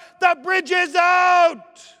out! The bridge is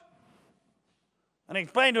out!" And he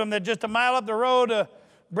explained to him that just a mile up the road, a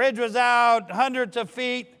bridge was out, hundreds of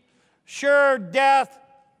feet, sure death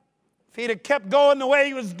if he'd have kept going the way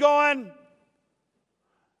he was going.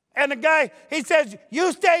 And the guy, he says,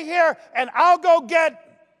 "You stay here, and I'll go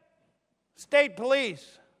get state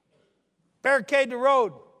police. Barricade the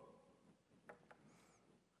road."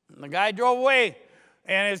 And the guy drove away,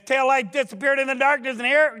 and his taillight disappeared in the darkness. And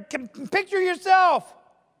here, picture yourself.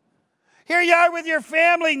 Here you are with your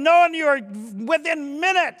family, knowing you are within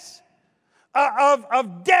minutes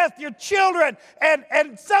of death, your children,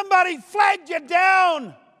 and somebody flagged you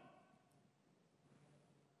down.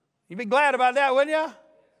 You'd be glad about that, wouldn't you?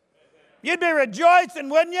 You'd be rejoicing,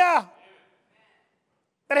 wouldn't you?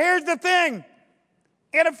 But here's the thing.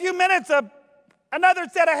 In a few minutes, another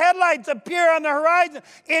set of headlights appear on the horizon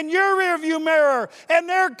in your rearview mirror, and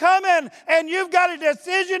they're coming, and you've got a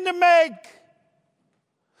decision to make.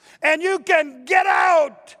 And you can get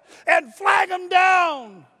out and flag them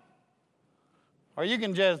down. Or you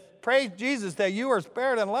can just praise Jesus that you are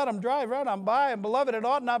spared and let them drive right on by. And beloved, it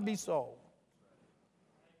ought not be so.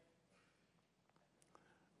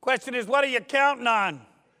 Question is, what are you counting on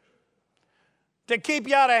to keep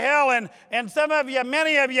you out of hell? And some of you,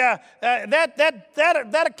 many of you,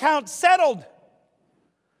 that account's settled.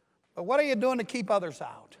 But what are you doing to keep others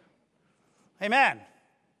out? Amen.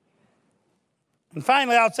 And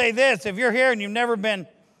finally, I'll say this. If you're here and you've never been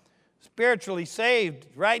spiritually saved,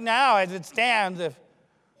 right now as it stands, if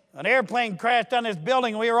an airplane crashed on this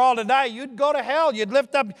building and we were all to die, you'd go to hell. You'd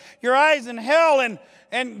lift up your eyes in hell.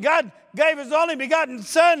 And God gave his only begotten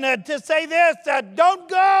Son to say this, don't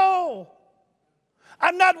go.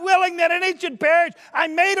 I'm not willing that any should perish. I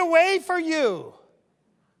made a way for you.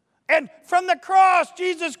 And from the cross,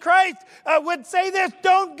 Jesus Christ would say this,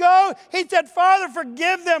 don't go. He said, Father,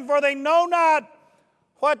 forgive them, for they know not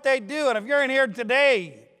what they do. And if you're in here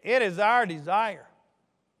today, it is our desire.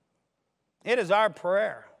 It is our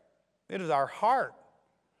prayer. It is our heart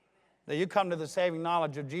that you come to the saving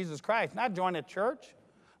knowledge of Jesus Christ. Not join a church,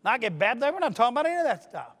 not get baptized. We're not talking about any of that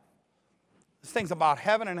stuff. This thing's about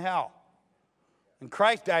heaven and hell. And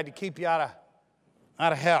Christ died to keep you out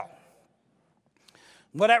of hell.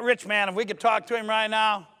 Well, that rich man, if we could talk to him right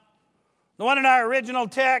now, the one in our original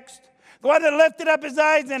text, the one that lifted up his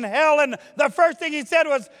eyes in hell, and the first thing he said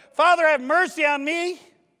was, Father, have mercy on me.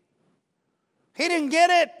 He didn't get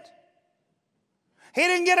it. He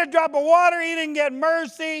didn't get a drop of water. He didn't get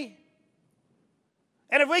mercy.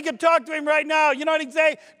 And if we could talk to him right now, you know what he'd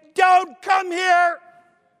say? Don't come here.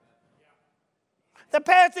 The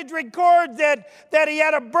passage records that he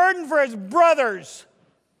had a burden for his brothers.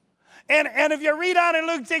 And if you read on in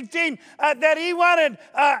Luke 16, that he wanted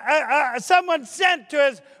someone sent to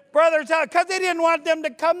his brother's house because he didn't want them to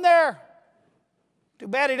come there. Too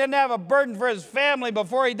bad he didn't have a burden for his family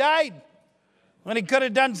before he died, when he could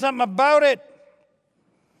have done something about it.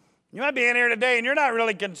 You might be in here today and you're not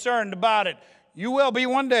really concerned about it. You will be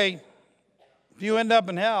one day if you end up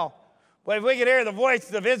in hell. But if we could hear the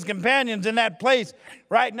voices of his companions in that place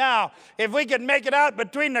right now, if we could make it out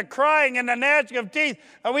between the crying and the gnashing of teeth,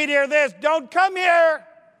 and we'd hear this: don't come here.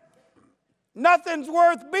 Nothing's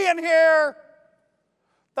worth being here.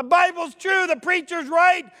 The Bible's true. The preacher's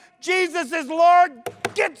right. Jesus is Lord.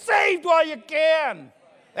 Get saved while you can.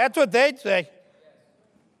 That's what they'd say.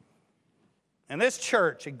 And this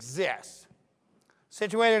church exists,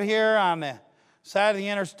 situated here on the side of the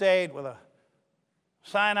interstate with a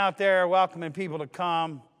sign out there welcoming people to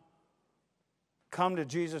come to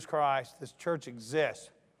Jesus Christ. This church exists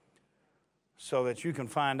so that you can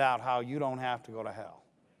find out how you don't have to go to hell.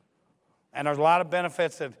 And there's a lot of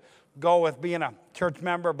benefits that go with being a church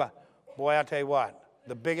member, but boy, I'll tell you what,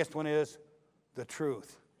 the biggest one is the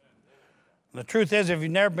truth. And the truth is, if you've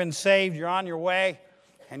never been saved, you're on your way,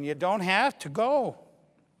 and you don't have to go.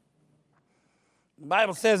 The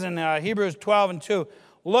Bible says in Hebrews 12:2,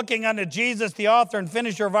 looking unto Jesus, the author and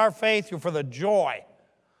finisher of our faith, who for the joy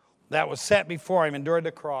that was set before him endured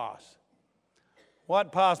the cross.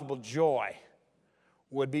 What possible joy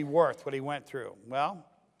would be worth what he went through? Well,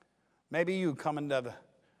 maybe you come into the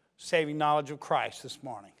saving knowledge of Christ this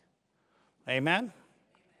morning. Amen?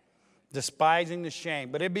 Despising the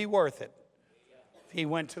shame, but it'd be worth it if he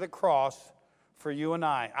went to the cross for you and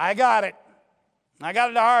I. I got it. I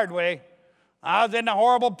got it the hard way. I was in the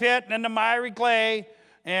horrible pit and in the miry clay,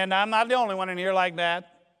 and I'm not the only one in here like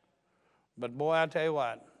that. But boy, I'll tell you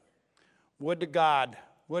what, would to God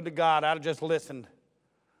I'd have just listened.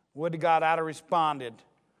 Would to God I'd have responded.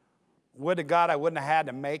 Would to God I wouldn't have had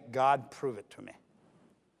to make God prove it to me.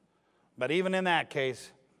 But even in that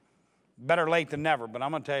case, better late than never. But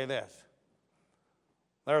I'm going to tell you this.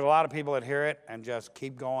 There's a lot of people that hear it and just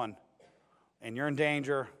keep going. And you're in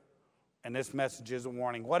danger, and this message is a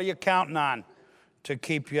warning. What are you counting on to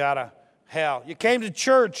keep you out of hell? You came to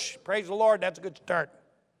church. Praise the Lord. That's a good start.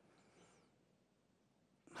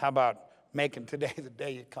 How about making today the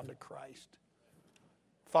day you come to Christ?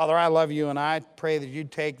 Father, I love you, and I pray that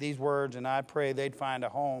you'd take these words, and I pray they'd find a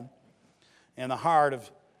home in the heart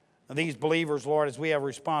of these believers, Lord, as we have a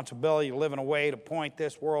responsibility to live in a way to point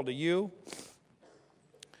this world to you.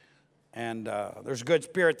 And there's a good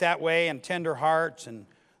spirit that way and tender hearts, and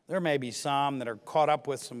there may be some that are caught up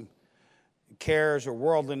with some cares or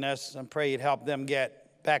worldliness. I pray you'd help them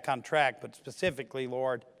get back on track. But specifically,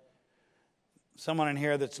 Lord, someone in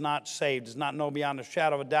here that's not saved, does not know beyond a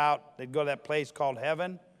shadow of a doubt they'd go to that place called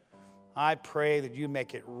heaven. I pray that you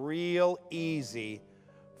make it real easy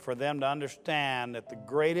for them to understand that the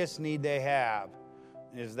greatest need they have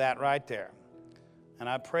is that right there. And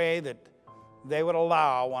I pray that they would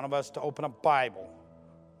allow one of us to open a Bible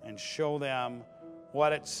and show them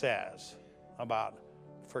what it says about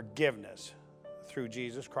forgiveness through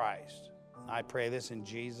Jesus Christ. I pray this in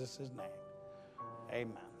Jesus' name.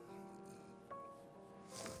 Amen.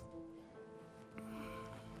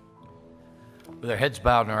 With our heads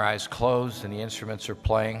bowed and our eyes closed and the instruments are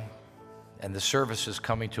playing and the service is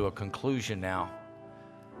coming to a conclusion now,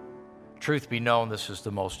 truth be known, this is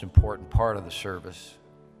the most important part of the service.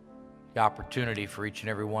 The opportunity for each and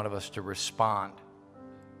every one of us to respond.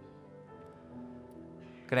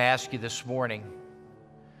 I'm going to ask you this morning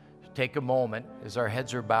to take a moment as our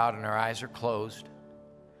heads are bowed and our eyes are closed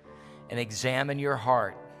and examine your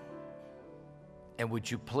heart. And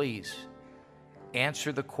would you please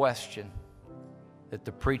answer the question that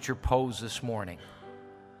the preacher posed this morning?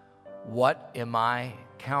 What am I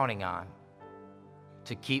counting on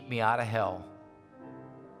to keep me out of hell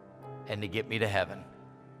and to get me to heaven?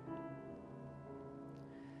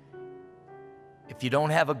 If you don't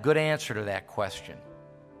have a good answer to that question,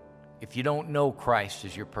 if you don't know Christ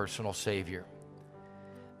as your personal Savior,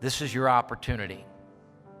 this is your opportunity.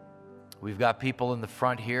 We've got people in the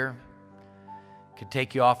front here. Could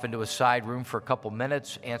take you off into a side room for a couple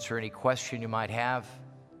minutes, answer any question you might have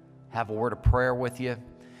a word of prayer with you,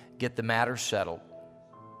 get the matter settled.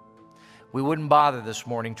 We wouldn't bother this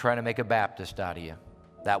morning trying to make a Baptist out of you.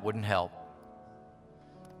 That wouldn't help.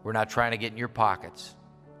 We're not trying to get in your pockets.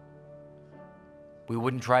 We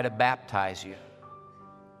wouldn't try to baptize you.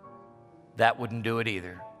 That wouldn't do it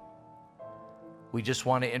either. We just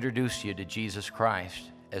want to introduce you to Jesus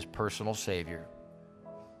Christ as personal Savior.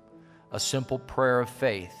 A simple prayer of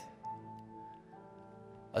faith,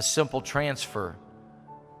 a simple transfer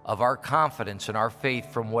of our confidence and our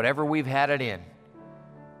faith from whatever we've had it in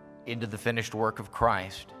into the finished work of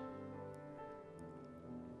Christ.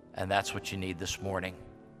 And that's what you need this morning.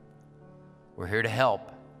 We're here to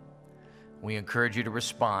help. We encourage you to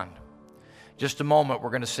respond. Just a moment, we're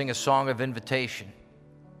going to sing a song of invitation.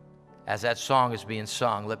 As that song is being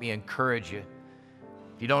sung, let me encourage you.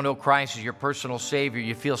 If you don't know Christ as your personal Savior,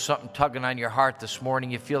 you feel something tugging on your heart this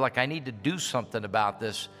morning, you feel like I need to do something about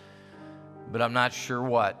this, but I'm not sure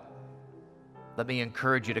what. Let me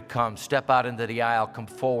encourage you to come. Step out into the aisle. Come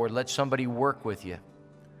forward. Let somebody work with you.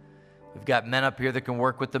 We've got men up here that can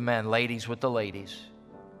work with the men, ladies with the ladies.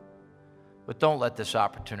 But don't let this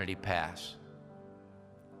opportunity pass.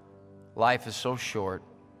 Life is so short.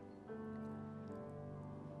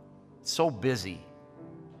 It's so busy.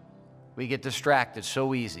 We get distracted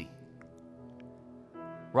so easy.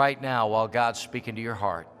 Right now, while God's speaking to your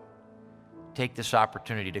heart, take this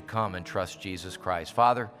opportunity to come and trust Jesus Christ.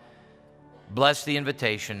 Father, bless the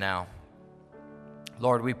invitation now.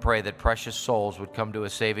 Lord, we pray that precious souls would come to a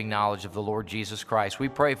saving knowledge of the Lord Jesus Christ. We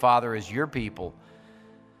pray, Father, as your people,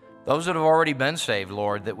 those that have already been saved,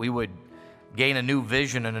 Lord, that we would gain a new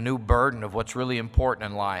vision and a new burden of what's really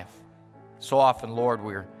important in life. So often, Lord,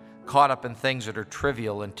 we're caught up in things that are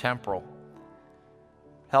trivial and temporal.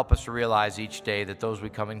 Help us to realize each day that those we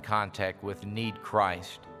come in contact with need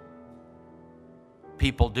Christ.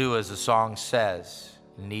 People do, as the song says,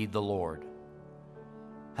 need the Lord.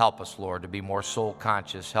 Help us, Lord, to be more soul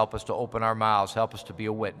conscious. Help us to open our mouths. Help us to be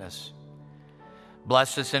a witness.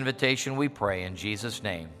 Bless this invitation, we pray, in Jesus'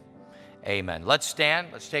 name. Amen. Let's stand.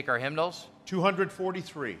 Let's take our hymnals.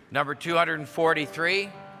 243. Number 243.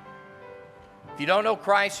 If you don't know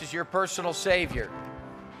Christ as your personal Savior,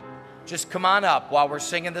 just come on up while we're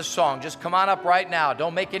singing this song. Just come on up right now.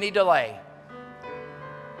 Don't make any delay.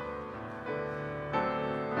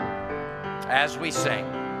 As we sing.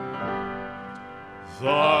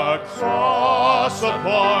 The cross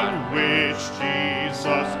upon which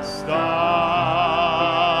Jesus died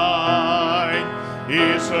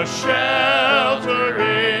is a shelter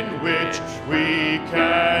in which we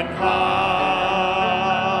can hide,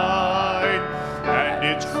 and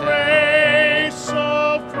its grace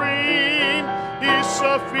supreme is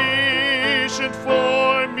sufficient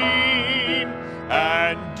for me,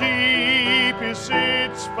 and deep is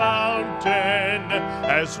its fountain,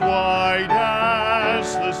 as wide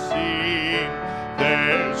as the sea.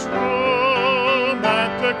 There's room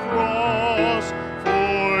at the cross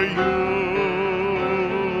for you.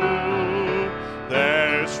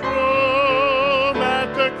 There's room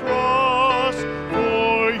at the cross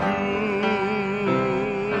for you.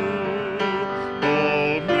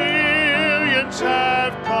 Though millions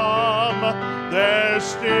have come, there's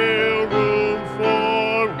still room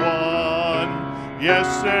for one.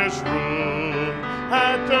 Yes, there's room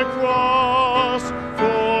at the cross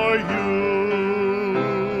for you.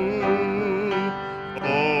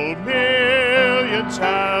 Oh, millions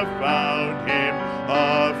have found him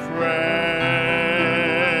a friend,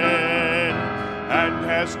 and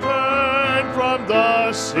has turned from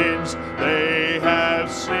the sins they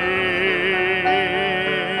have sinned.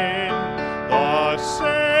 The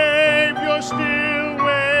Savior still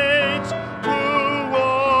waits to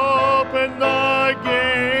open the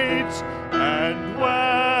gates and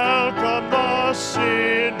welcome the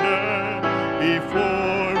sinner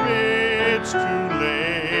before it's too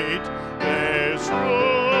late. There's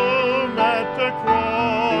room at the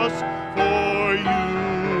cross for you.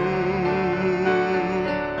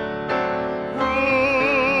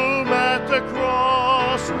 Room at the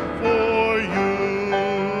cross for you.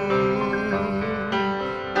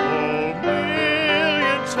 Oh,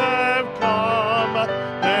 millions have come,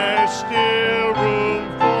 there's still room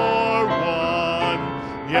for one.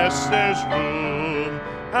 Yes, there's room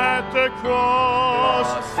at the cross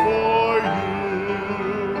for you.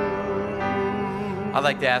 I'd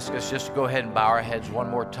like to ask us just to go ahead and bow our heads one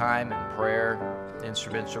more time in prayer.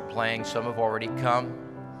 Instruments are playing. Some have already come.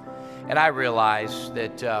 And I realize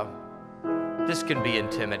that this can be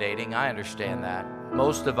intimidating. I understand that.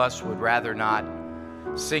 Most of us would rather not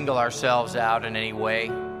single ourselves out in any way.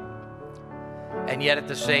 And yet at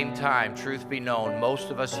the same time, truth be known, most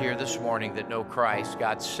of us here this morning that know Christ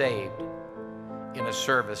got saved in a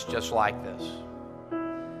service just like this.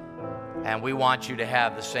 And we want you to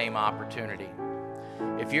have the same opportunity.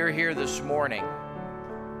 If you're here this morning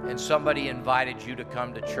and somebody invited you to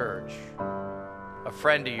come to church, a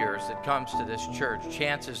friend of yours that comes to this church,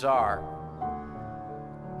 chances are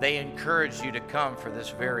they encouraged you to come for this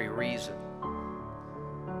very reason.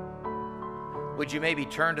 Would you maybe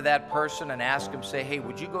turn to that person and ask them, say, hey,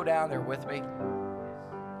 would you go down there with me?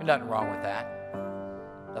 There's nothing wrong with that.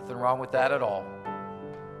 Nothing wrong with that at all.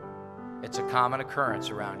 It's a common occurrence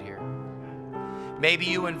around here. Maybe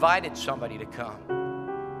you invited somebody to come.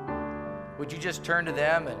 Would you just turn to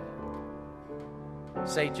them and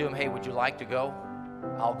say to them, hey, would you like to go?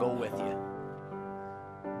 I'll go with you.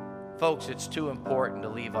 Folks, it's too important to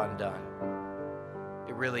leave undone.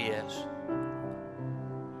 It really is.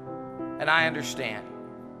 And I understand.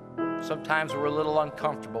 Sometimes we're a little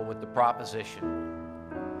uncomfortable with the proposition.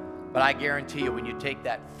 But I guarantee you, when you take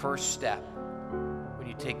that first step,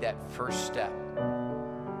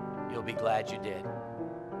 you'll be glad you did.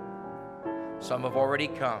 Some have already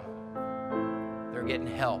come. They're getting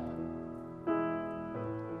help.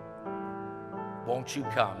 Won't you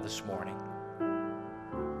come this morning?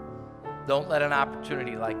 Don't let an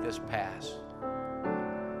opportunity like this pass.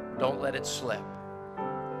 Don't let it slip.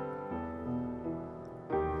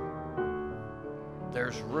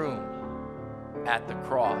 There's room at the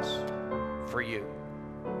cross for you.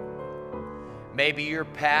 Maybe your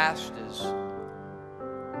past is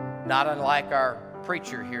not unlike our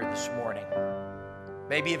preacher here this morning.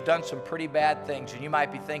 Maybe you've done some pretty bad things, and you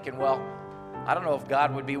might be thinking, well, I don't know if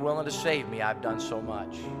God would be willing to save me. I've done so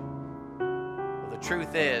much. Well, the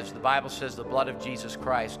truth is, the Bible says the blood of Jesus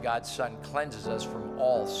Christ, God's Son, cleanses us from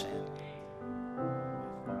all sin.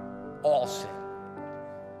 All sin.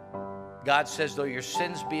 God says, though your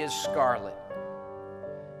sins be as scarlet,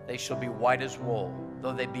 they shall be white as wool.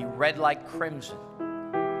 Though they be red like crimson,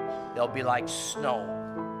 they'll be like snow.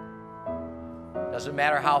 Doesn't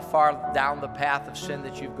matter how far down the path of sin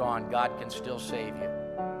that you've gone, God can still save you.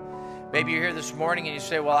 Maybe you're here this morning and you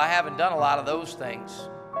say, well, I haven't done a lot of those things.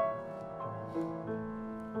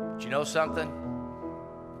 But you know something?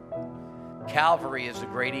 Calvary is a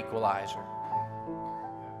great equalizer.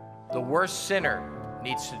 The worst sinner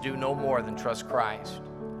needs to do no more than trust Christ.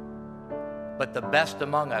 But the best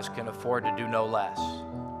among us can afford to do no less.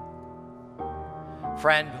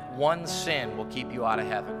 Friend, one sin will keep you out of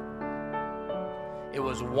heaven. It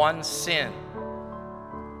was one sin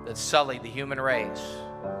that sullied the human race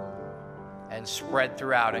and spread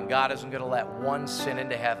throughout, and God isn't going to let one sin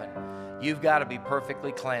into heaven. You've got to be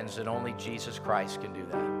perfectly cleansed, and only Jesus Christ can do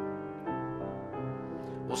that.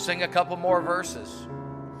 We'll sing a couple more verses,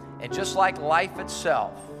 and just like life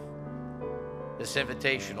itself, this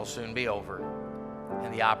invitation will soon be over,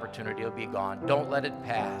 and the opportunity will be gone. Don't let it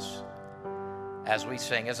pass as we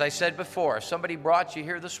sing. As I said before, if somebody brought you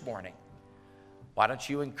here this morning, why don't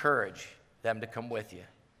you encourage them to come with you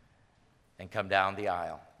and come down the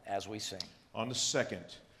aisle as we sing. On the second.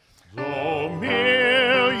 Though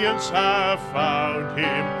millions have found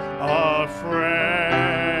him a friend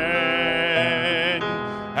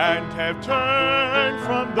and have turned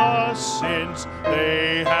from the sins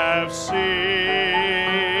they have sinned,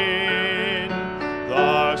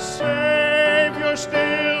 the Savior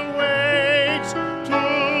still waits to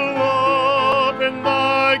open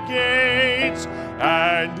the gates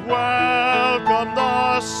and welcome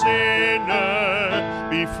the sinner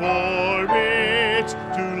before it's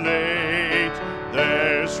too late.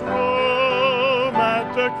 There's room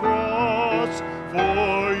at the cross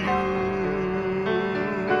for you.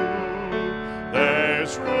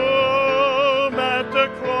 There's room at the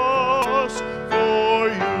cross for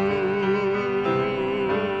you.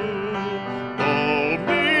 Though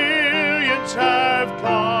millions have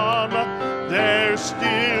come, there's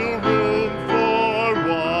still room for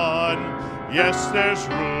one. Yes, there's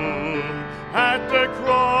room at the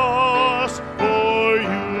cross for you.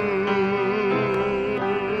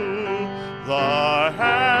 The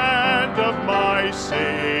hand of my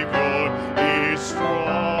Savior is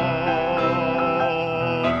strong,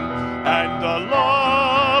 and the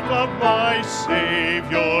love of my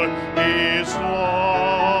Savior is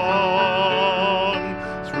long.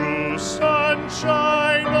 Through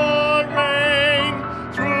sunshine or rain,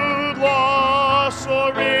 through loss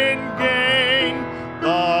or in gain,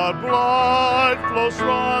 the blood flows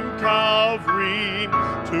from Calvary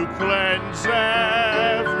to cleanse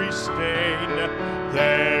every stain.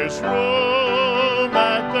 There's room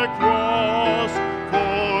at the cross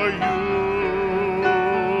for you.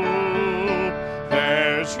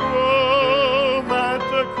 There's room at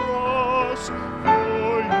the cross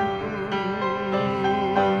for you.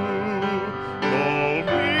 Though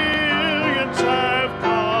millions have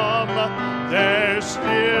come, there's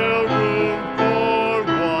still room for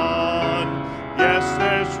one. Yes,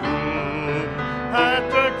 there's room at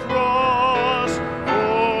the cross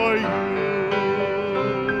for you.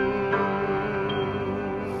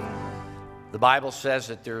 The Bible says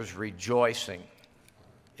that there's rejoicing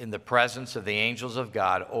in the presence of the angels of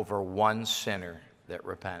God over one sinner that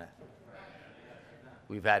repenteth.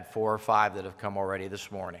 We've had 4 or 5 that have come already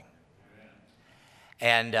this morning.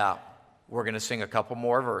 And we're going to sing a couple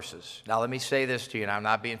more verses. Now, let me say this to you, and I'm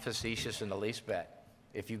not being facetious in the least bit.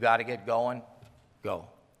 If you got to get going, go.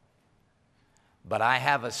 But I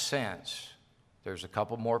have a sense there's a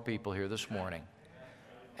couple more people here this morning,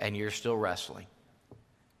 and you're still wrestling.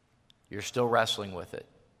 You're still wrestling with it.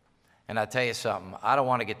 And I tell you something, I don't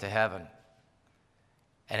want to get to heaven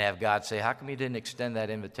and have God say, how come you didn't extend that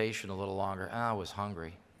invitation a little longer? I was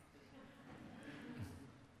hungry.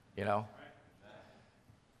 You know?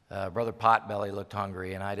 Brother Potbelly looked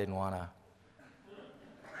hungry, and I didn't want to.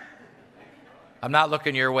 I'm not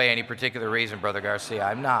looking your way any particular reason, Brother Garcia.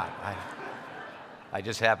 I'm not. I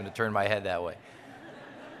just happened to turn my head that way.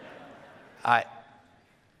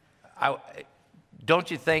 Don't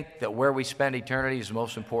you think that where we spend eternity is the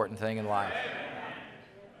most important thing in life?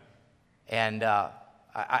 And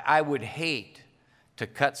I would hate to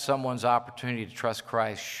cut someone's opportunity to trust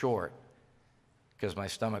Christ short because my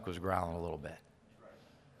stomach was growling a little bit.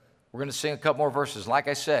 We're going to sing a couple more verses. Like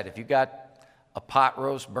I said, if you got a pot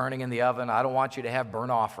roast burning in the oven, I don't want you to have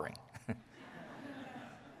burnt offering.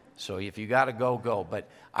 So if you got to go, go. But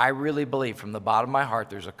I really believe from the bottom of my heart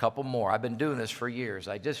there's a couple more. I've been doing this for years.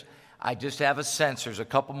 I just have a sense there's a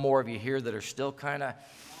couple more of you here that are still kind of,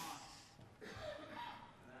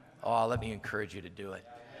 oh, let me encourage you to do it.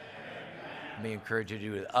 Let me encourage you to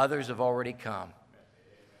do it. Others have already come.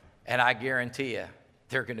 And I guarantee you,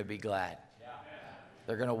 they're going to be glad.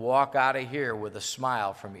 They're going to walk out of here with a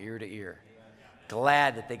smile from ear to ear.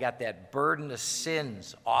 Glad that they got that burden of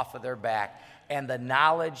sins off of their back and the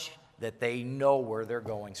knowledge that they know where they're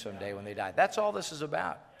going someday when they die. That's all this is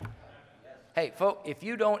about. Hey, folks, if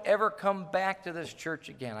you don't ever come back to this church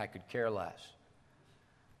again, I could care less.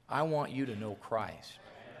 I want you to know Christ.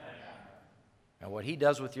 And what he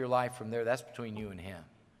does with your life from there, that's between you and him.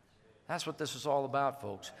 That's what this is all about,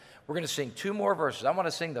 folks. We're going to sing 2 more verses. I want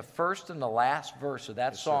to sing the first and the last verse of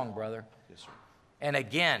that song, sir. Brother. Yes, sir. And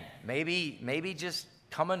again, maybe just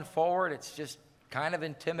coming forward, it's just kind of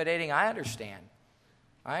intimidating. I understand.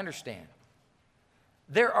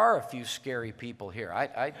 There are a few scary people here.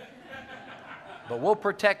 But we'll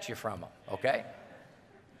protect you from them, okay?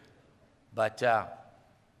 But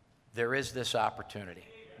there is this opportunity.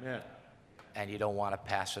 Yeah. And you don't want to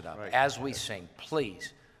pass it up. Right. As we sing,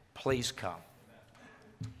 please come.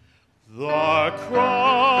 The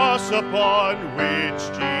cross upon which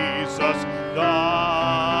Jesus died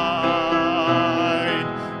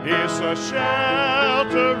is a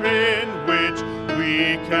shelter in which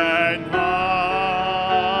we can hide.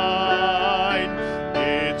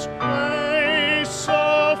 Its grace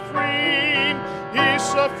so free is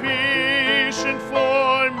sufficient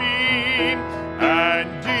for me, and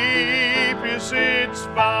deep is its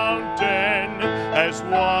fountain, as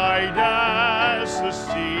wide as the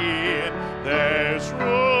sea. There's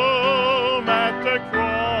room at the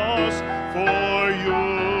cross for you.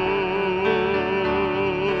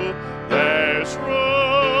 There's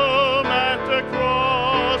room at the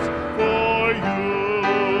cross for you.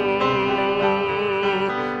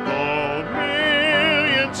 Though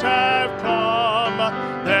millions have come,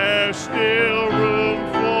 there's still room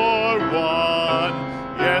for one.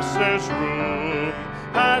 Yes, there's room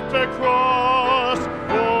at the cross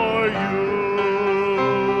for you.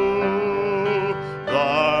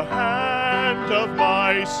 The hand of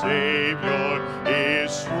my Savior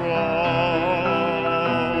is strong,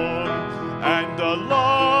 and the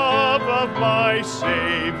love of my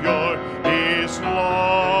Savior is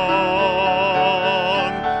long.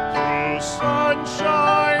 Through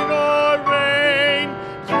sunshine or rain,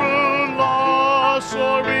 through loss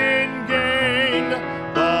or in gain,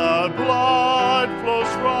 the blood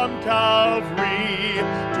flows from Calvary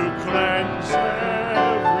to cleanse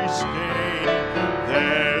every stain.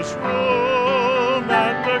 There's room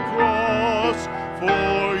at the cross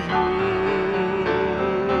for you.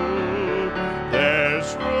 There's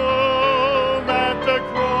room at the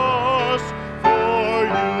cross for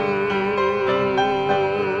you.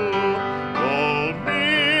 Though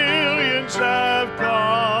millions have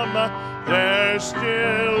come, there's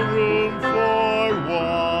still room for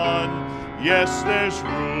one. Yes, there's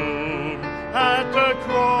room at the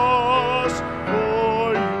cross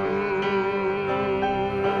for you.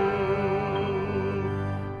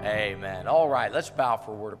 Amen. All right, let's bow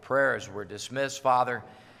for a word of prayer as we're dismissed. Father,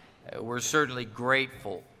 we're certainly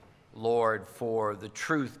grateful, Lord, for the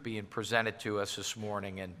truth being presented to us this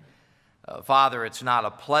morning. And Father, it's not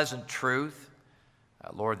a pleasant truth,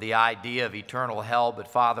 Lord, the idea of eternal hell, but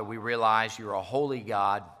Father, we realize you're a holy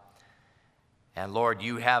God. And Lord,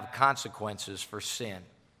 you have consequences for sin.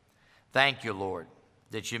 Thank you, Lord,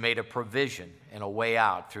 that you made a provision and a way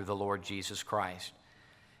out through the Lord Jesus Christ.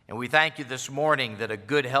 And we thank you this morning that a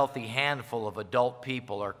good, healthy handful of adult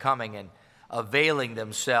people are coming and availing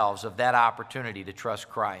themselves of that opportunity to trust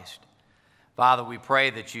Christ. Father, we pray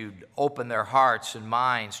that you'd open their hearts and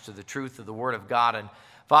minds to the truth of the Word of God, and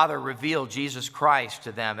Father, reveal Jesus Christ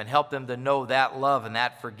to them and help them to know that love and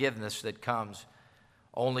that forgiveness that comes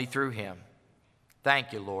only through him.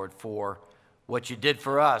 Thank you, Lord, for what you did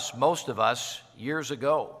for us, most of us, years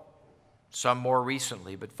ago, some more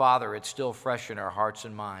recently, but Father, it's still fresh in our hearts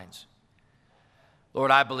and minds.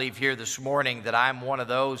 Lord, I believe here this morning that I'm one of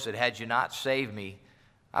those that had you not saved me,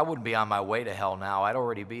 I wouldn't be on my way to hell now. I'd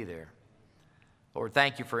already be there. Lord,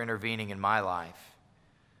 thank you for intervening in my life.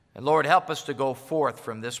 And Lord, help us to go forth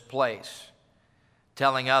from this place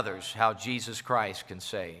telling others how Jesus Christ can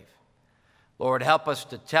save. Lord, help us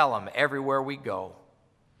to tell them everywhere we go.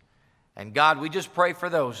 And God, we just pray for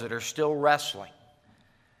those that are still wrestling,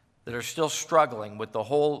 that are still struggling with the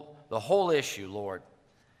whole issue, Lord.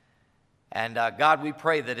 And God, we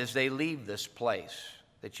pray that as they leave this place,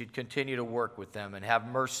 that you'd continue to work with them and have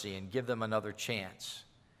mercy and give them another chance.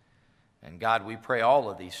 And God, we pray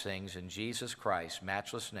all of these things in Jesus Christ's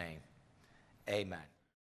matchless name. Amen.